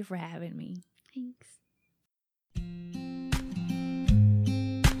 Thank you for having me. Thanks.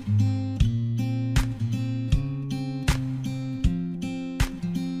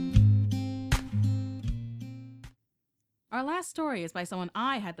 Our last story is by someone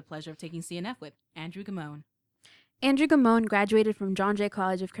I had the pleasure of taking CNF with, Andrew Gamone. Andrew Gamone graduated from John Jay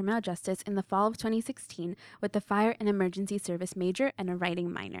College of Criminal Justice in the fall of 2016 with a Fire and Emergency Service major and a writing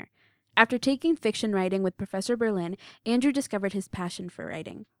minor. After taking fiction writing with Professor Berlin, Andrew discovered his passion for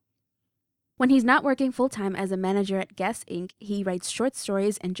writing. When he's not working full-time as a manager at Guess Inc., he writes short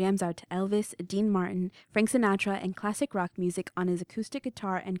stories and jams out to Elvis, Dean Martin, Frank Sinatra, and classic rock music on his acoustic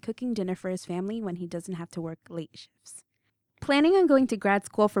guitar and cooking dinner for his family when he doesn't have to work late shifts. Planning on going to grad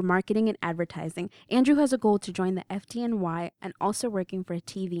school for marketing and advertising, Andrew has a goal to join the FDNY and also working for a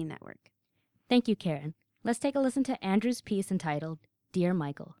TV network. Thank you, Karen. Let's take a listen to Andrew's piece entitled, Dear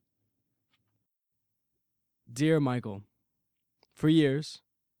Michael. Dear Michael, for years,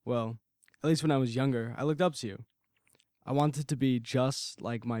 well, at least when I was younger, I looked up to you. I wanted to be just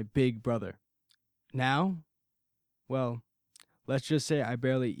like my big brother. Now, well, Let's just say I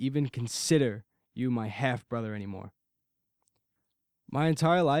barely even consider you my half-brother anymore. My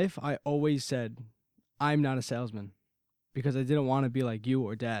entire life, I always said, I'm not a salesman, because I didn't want to be like you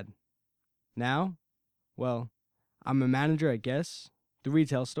or Dad. Now, well, I'm a manager at Guess, the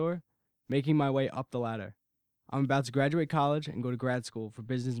retail store, making my way up the ladder. I'm about to graduate college and go to grad school for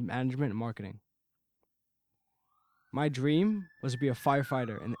business management and marketing. My dream was to be a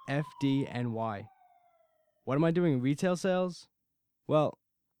firefighter in the FDNY. What am I doing in retail sales? Well,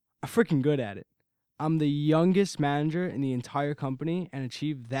 I'm freaking good at it. I'm the youngest manager in the entire company and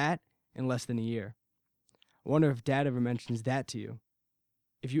achieved that in less than a year. I wonder if Dad ever mentions that to you.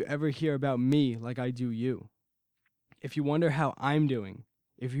 If you ever hear about me like I do you. If you wonder how I'm doing.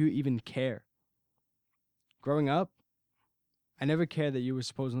 If you even care. Growing up, I never cared that you were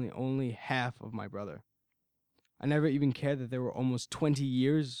supposedly only half of my brother. I never even cared that there were almost 20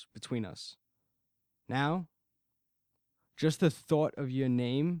 years between us. Now, just the thought of your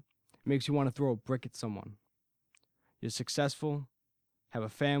name makes you want to throw a brick at someone. You're successful, have a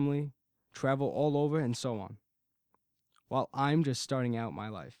family, travel all over, and so on. While I'm just starting out my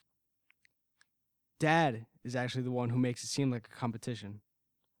life. Dad is actually the one who makes it seem like a competition.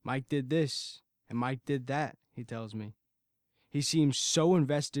 Mike did this, and Mike did that, he tells me. He seems so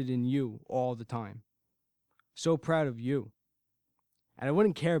invested in you all the time. So proud of you. And I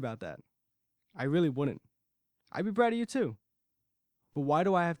wouldn't care about that. I really wouldn't. I'd be proud of you too. But why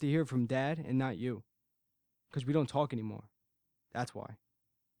do I have to hear from Dad and not you? Because we don't talk anymore. That's why.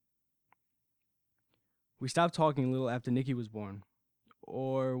 We stopped talking a little after Nikki was born.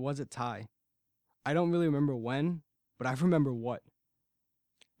 Or was it Ty? I don't really remember when, but I remember what.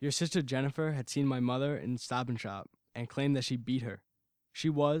 Your sister Jennifer had seen my mother in Stop and Shop and claimed that she beat her. She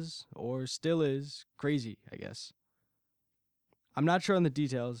was, or still is, crazy, I guess. I'm not sure on the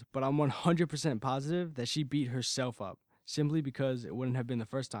details, but I'm 100% positive that she beat herself up, simply because it wouldn't have been the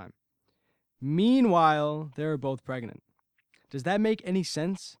first time. Meanwhile, they were both pregnant. Does that make any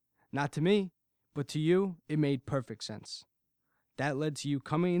sense? Not to me, but to you, it made perfect sense. That led to you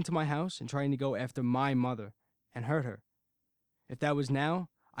coming into my house and trying to go after my mother and hurt her. If that was now,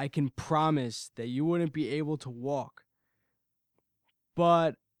 I can promise that you wouldn't be able to walk.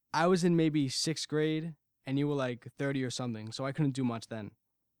 But I was in maybe 6th grade, and you were like 30 or something, so I couldn't do much then.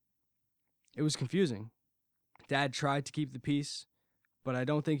 It was confusing. Dad tried to keep the peace, but I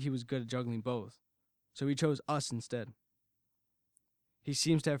don't think he was good at juggling both, so he chose us instead. He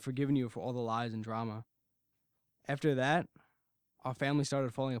seems to have forgiven you for all the lies and drama. After that, our family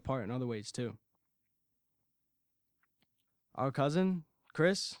started falling apart in other ways too. Our cousin,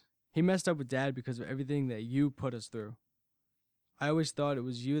 Chris, he messed up with Dad because of everything that you put us through. I always thought it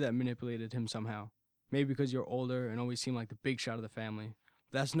was you that manipulated him somehow. Maybe because you're older and always seem like the big shot of the family.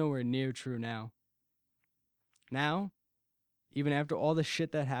 But that's nowhere near true now. Now, even after all the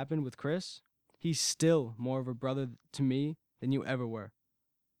shit that happened with Chris, he's still more of a brother to me than you ever were.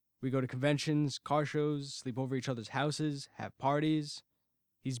 We go to conventions, car shows, sleep over each other's houses, have parties.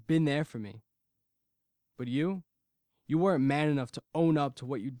 He's been there for me. But you weren't man enough to own up to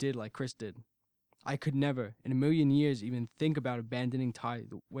what you did like Chris did. I could never, in a million years, even think about abandoning Ty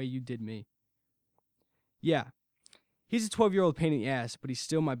the way you did me. Yeah, he's a 12-year-old pain in the ass, but he's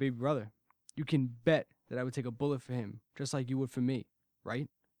still my baby brother. You can bet that I would take a bullet for him, just like you would for me, right?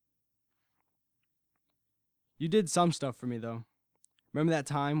 You did some stuff for me, though. Remember that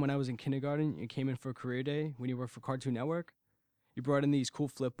time when I was in kindergarten, you came in for a career day when you worked for Cartoon Network? You brought in these cool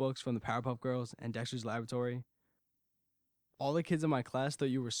flip books from the Powerpuff Girls and Dexter's Laboratory. All the kids in my class thought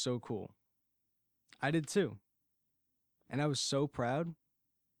you were so cool. I did too. And I was so proud.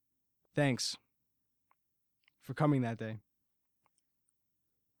 Thanks for coming that day.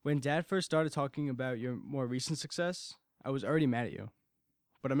 When Dad first started talking about your more recent success, I was already mad at you.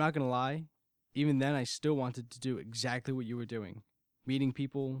 But I'm not going to lie, even then I still wanted to do exactly what you were doing. Meeting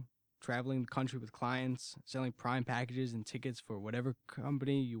people, traveling the country with clients, selling prime packages and tickets for whatever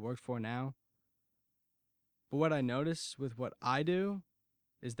company you work for now. But what I notice with what I do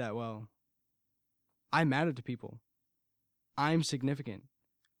is that, well, I matter to people. I'm significant.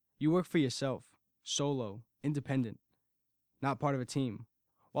 You work for yourself, solo, independent, not part of a team.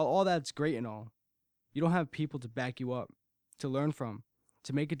 While all that's great and all, you don't have people to back you up, to learn from,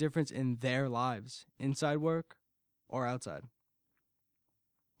 to make a difference in their lives, inside work or outside.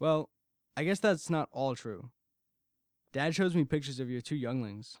 Well, I guess that's not all true. Dad shows me pictures of your 2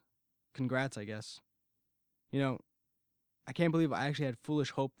 younglings. Congrats, I guess. You know, I can't believe I actually had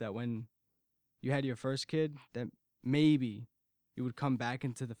foolish hope that when you had your first kid, that maybe you would come back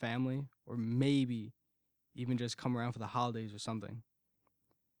into the family, or maybe even just come around for the holidays or something.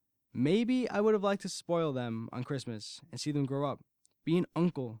 Maybe I would have liked to spoil them on Christmas and see them grow up, be an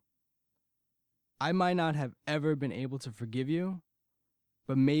uncle. I might not have ever been able to forgive you,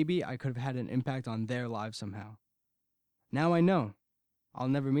 but maybe I could have had an impact on their lives somehow. Now I know I'll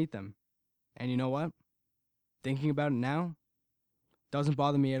never meet them. And you know what? Thinking about it now doesn't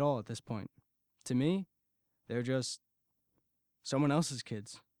bother me at all at this point. To me, they're just someone else's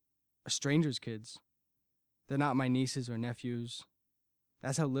kids, a stranger's kids. They're not my nieces or nephews.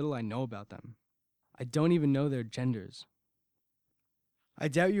 That's how little I know about them. I don't even know their genders. I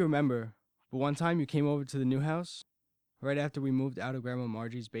doubt you remember, but one time you came over to the new house, right after we moved out of Grandma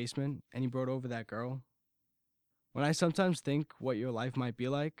Margie's basement, and you brought over that girl. When I sometimes think what your life might be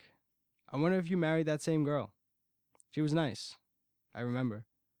like, I wonder if you married that same girl. She was nice. I remember.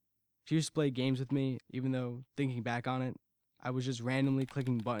 She used to play games with me, even though, thinking back on it, I was just randomly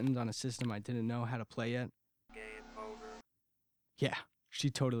clicking buttons on a system I didn't know how to play yet. Yeah, she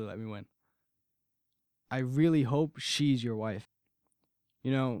totally let me win. I really hope she's your wife.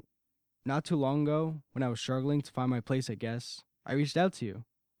 You know, not too long ago, when I was struggling to find my place at Guess, I reached out to you.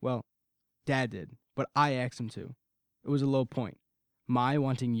 Well, Dad did, but I asked him to. It was a low point. My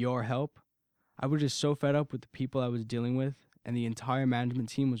wanting your help. I was just so fed up with the people I was dealing with, and the entire management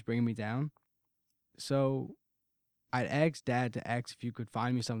team was bringing me down. So, I'd asked Dad to ask if you could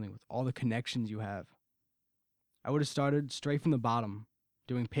find me something with all the connections you have. I would have started straight from the bottom,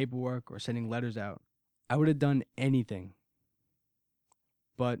 doing paperwork or sending letters out. I would have done anything.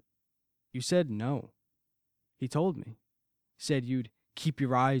 But you said no. He told me. Said you'd keep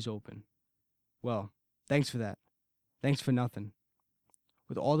your eyes open. Well, thanks for that. Thanks for nothing.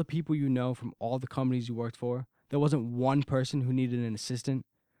 With all the people you know from all the companies you worked for, there wasn't one person who needed an assistant,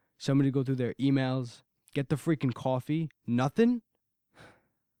 somebody to go through their emails, get the freaking coffee, nothing?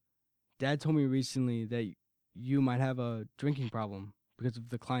 Dad told me recently that you might have a drinking problem because of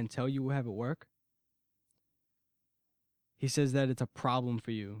the clientele you have at work. He says that it's a problem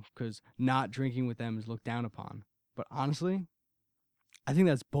for you because not drinking with them is looked down upon. But honestly, I think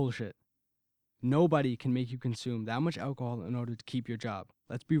that's bullshit. Nobody can make you consume that much alcohol in order to keep your job.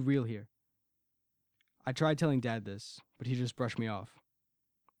 Let's be real here. I tried telling Dad this, but he just brushed me off.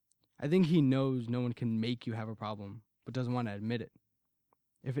 I think he knows no one can make you have a problem, but doesn't want to admit it.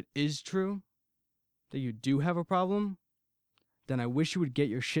 If it is true that you do have a problem, then I wish you would get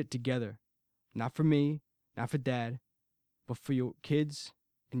your shit together. Not for me, not for Dad, but for your kids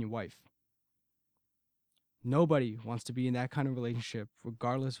and your wife. Nobody wants to be in that kind of relationship,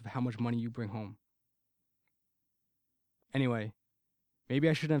 regardless of how much money you bring home. Anyway, maybe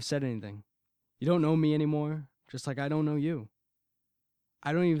I shouldn't have said anything. You don't know me anymore, just like I don't know you.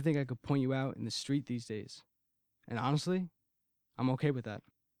 I don't even think I could point you out in the street these days. And honestly, I'm okay with that.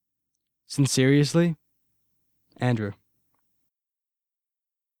 Sincerely, Andrew.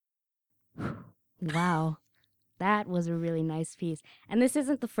 Wow. That was a really nice piece. And this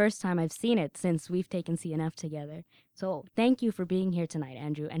isn't the first time I've seen it since we've taken CNF together. So thank you for being here tonight,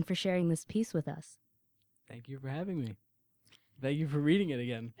 Andrew, and for sharing this piece with us. Thank you for having me. Thank you for reading it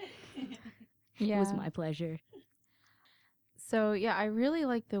again. It was my pleasure. So yeah, I really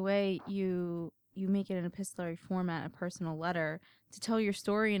like the way you make it an epistolary format, a personal letter, to tell your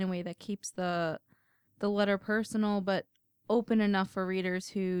story in a way that keeps the letter personal but open enough for readers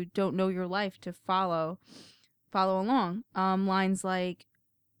who don't know your life to follow along. Lines like,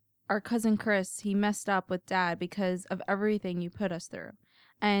 our cousin Chris, he messed up with Dad because of everything you put us through.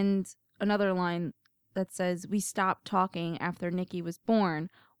 And another line that says, we stopped talking after Nikki was born.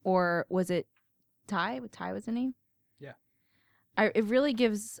 Or was it Ty? Ty was the name? Yeah. It really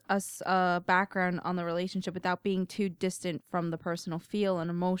gives us a background on the relationship without being too distant from the personal feel and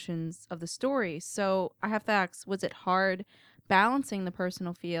emotions of the story. So I have to ask, was it hard balancing the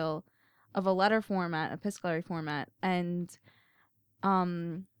personal feel of a letter format, epistolary format, and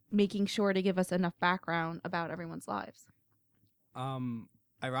making sure to give us enough background about everyone's lives?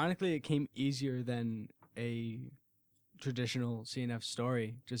 Ironically, it came easier than a traditional CNF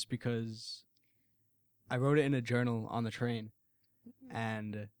story just because I wrote it in a journal on the train,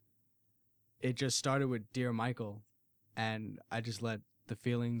 and it just started with Dear Michael, and I just let the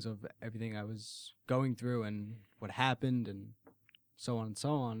feelings of everything I was going through and what happened and so on and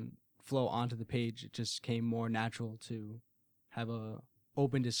so on flow onto the page. It just came more natural to have a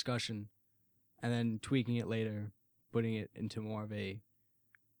open discussion, and then tweaking it later, putting it into more of a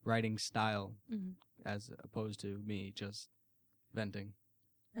writing style as opposed to me just venting.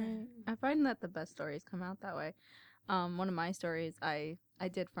 I find that the best stories come out that way. One of my stories I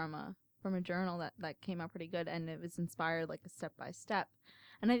did from a journal that came out pretty good, and it was inspired like a step by step.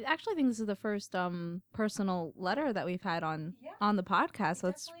 And I actually think this is the first personal letter that we've had on the podcast. So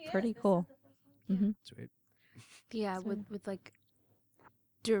it's pretty cool. Sweet. Yeah, So- with like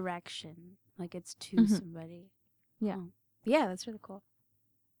direction, like it's to Mhm. somebody. Yeah. Oh. Yeah, that's really cool.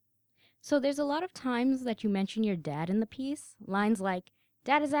 So there's a lot of times that you mention your dad in the piece. Lines like,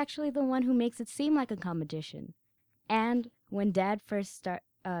 Dad is actually the one who makes it seem like a competition. And when Dad first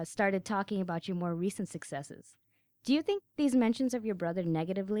started talking about your more recent successes. Do you think these mentions of your brother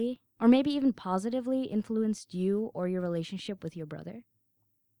negatively, or maybe even positively, influenced you or your relationship with your brother?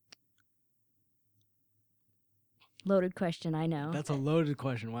 Loaded question, I know. That's a loaded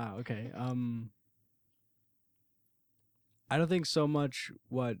question. Wow. Okay. I don't think so much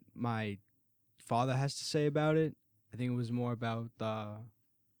what my father has to say about it. I think it was more about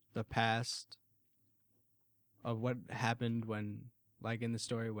the past of what happened when, like in the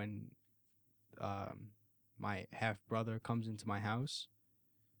story, when my half brother comes into my house.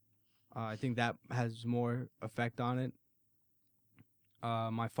 I think that has more effect on it.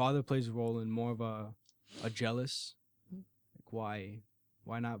 My father plays a role in more of a jealous, like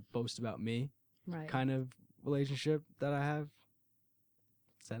why not boast about me Right. kind of relationship that I have.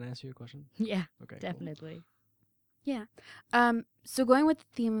 Does that answer your question? Yeah, Okay. cool. definitely. So going with the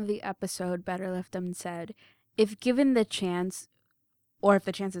theme of the episode, Better Left Unsaid, if given the chance, or if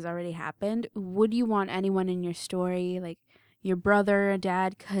the chance has already happened, would you want anyone in your story, like your brother,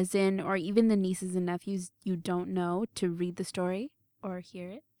 dad, cousin, or even the nieces and nephews you don't know, to read the story or hear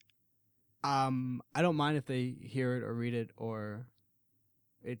it? I don't mind if they hear it or read it or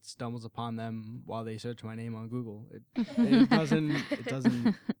it stumbles upon them while they search my name on Google. It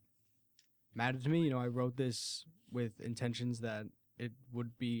doesn't matter to me. You know, I wrote this with intentions that it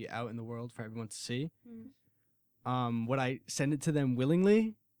would be out in the world for everyone to see. Would I send it to them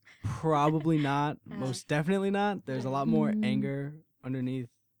willingly? Probably not. Most definitely not. There's a lot more anger underneath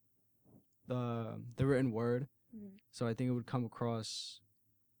the written word. So I think it would come across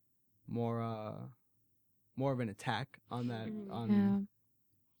more of an attack on that on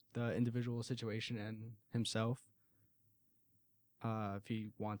the individual situation and himself. If he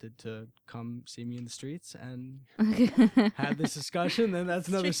wanted to come see me in the streets and have this discussion, then that's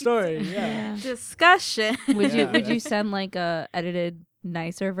another story. Yeah. Discussion. Would Yeah, you send like a edited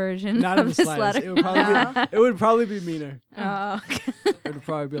nicer version Not in of the this slightest. letter? It would probably be meaner. Oh, It would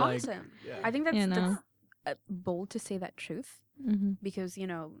probably be like, Awesome. yeah. I think that's, You know. that's bold to say that truth, mm-hmm. because, you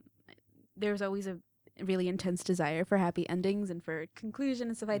know, there's always a really intense desire for happy endings and for conclusion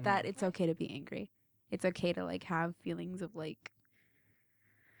and stuff like that. It's okay to be angry. It's okay to like have feelings of like,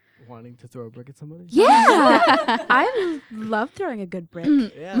 wanting to throw a brick at somebody. yeah, I love throwing a good brick.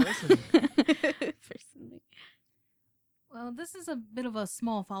 Yeah, listen. Personally. Well, this is a bit of a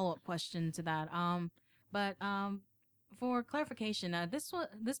small follow-up question to that. But for clarification,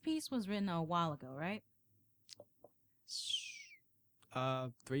 this piece was written a while ago, right?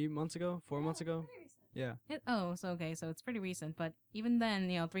 3 months ago, 4 months ago. Yeah. So it's pretty recent. But even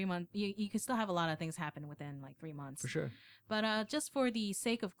then, 3 months, you could still have a lot of things happen within like 3 months. For sure. But just for the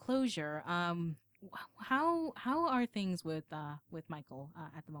sake of closure, how are things with Michael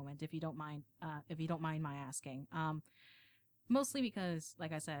at the moment? If you don't mind my asking. Mostly because,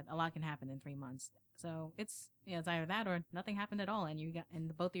 like I said, a lot can happen in 3 months. So it's either that or nothing happened at all, and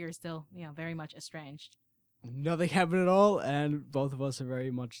both of you are still very much estranged. Nothing happened at all, and both of us are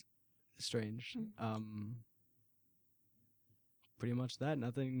very much estranged. Pretty much that.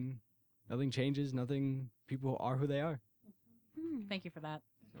 Nothing changes. Nothing. People are who they are. Thank you for that.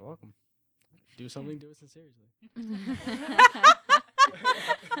 You're welcome. Do something. Do it sincerely.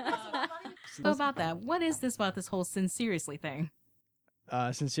 So about that, what is this about this whole sincerely thing?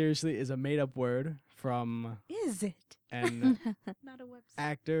 Sincerely is a made-up word from Is it? an Not a website.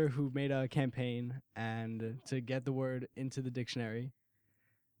 actor who made a campaign and to get the word into the dictionary.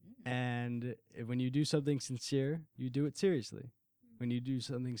 And when you do something sincere, you do it seriously. When you do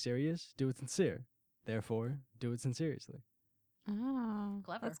something serious, do it sincere. Therefore, do it sincerely. Oh,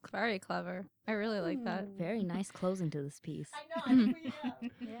 Clever. That's very clever. I really like that. Very nice closing to this piece.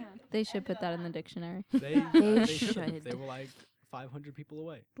 They should put that in the dictionary. They should. should've. They were like 500 people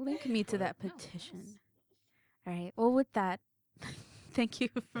away. Link me to that petition. All right. Well, with that, thank you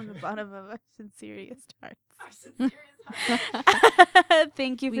from the bottom of our sincerest hearts.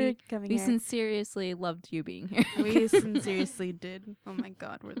 Thank you for coming We here. sincerely loved you being here. We sincerely did. Oh my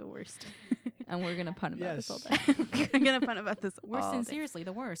God, we're the worst. And we're gonna pun about this all Yes. day. I'm gonna pun about this. We're all day. sincerely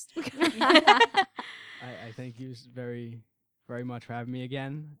the worst. I thank you very, very much for having me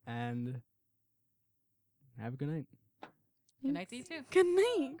again, and have a good night. Good night to you too. Good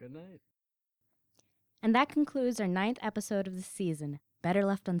night. Good night. And that concludes our 9th episode of the season, Better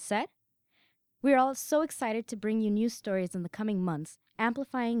left unsaid? We're all so excited to bring you new stories in the coming months,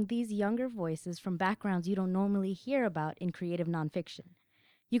 amplifying these younger voices from backgrounds you don't normally hear about in creative nonfiction.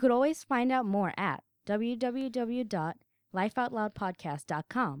 You could always find out more at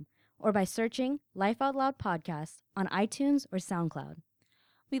www.lifeoutloudpodcast.com or by searching Life Out Loud Podcast on iTunes or SoundCloud.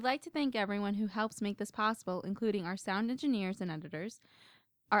 We'd like to thank everyone who helps make this possible, including our sound engineers and editors,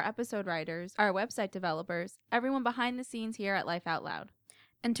 our episode writers, our website developers, everyone behind the scenes here at Life Out Loud.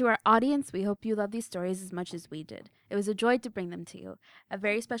 And to our audience, we hope you love these stories as much as we did. It was a joy to bring them to you. A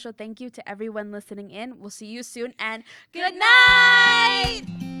very special thank you to everyone listening in. We'll see you soon, and good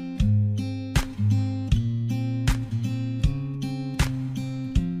night!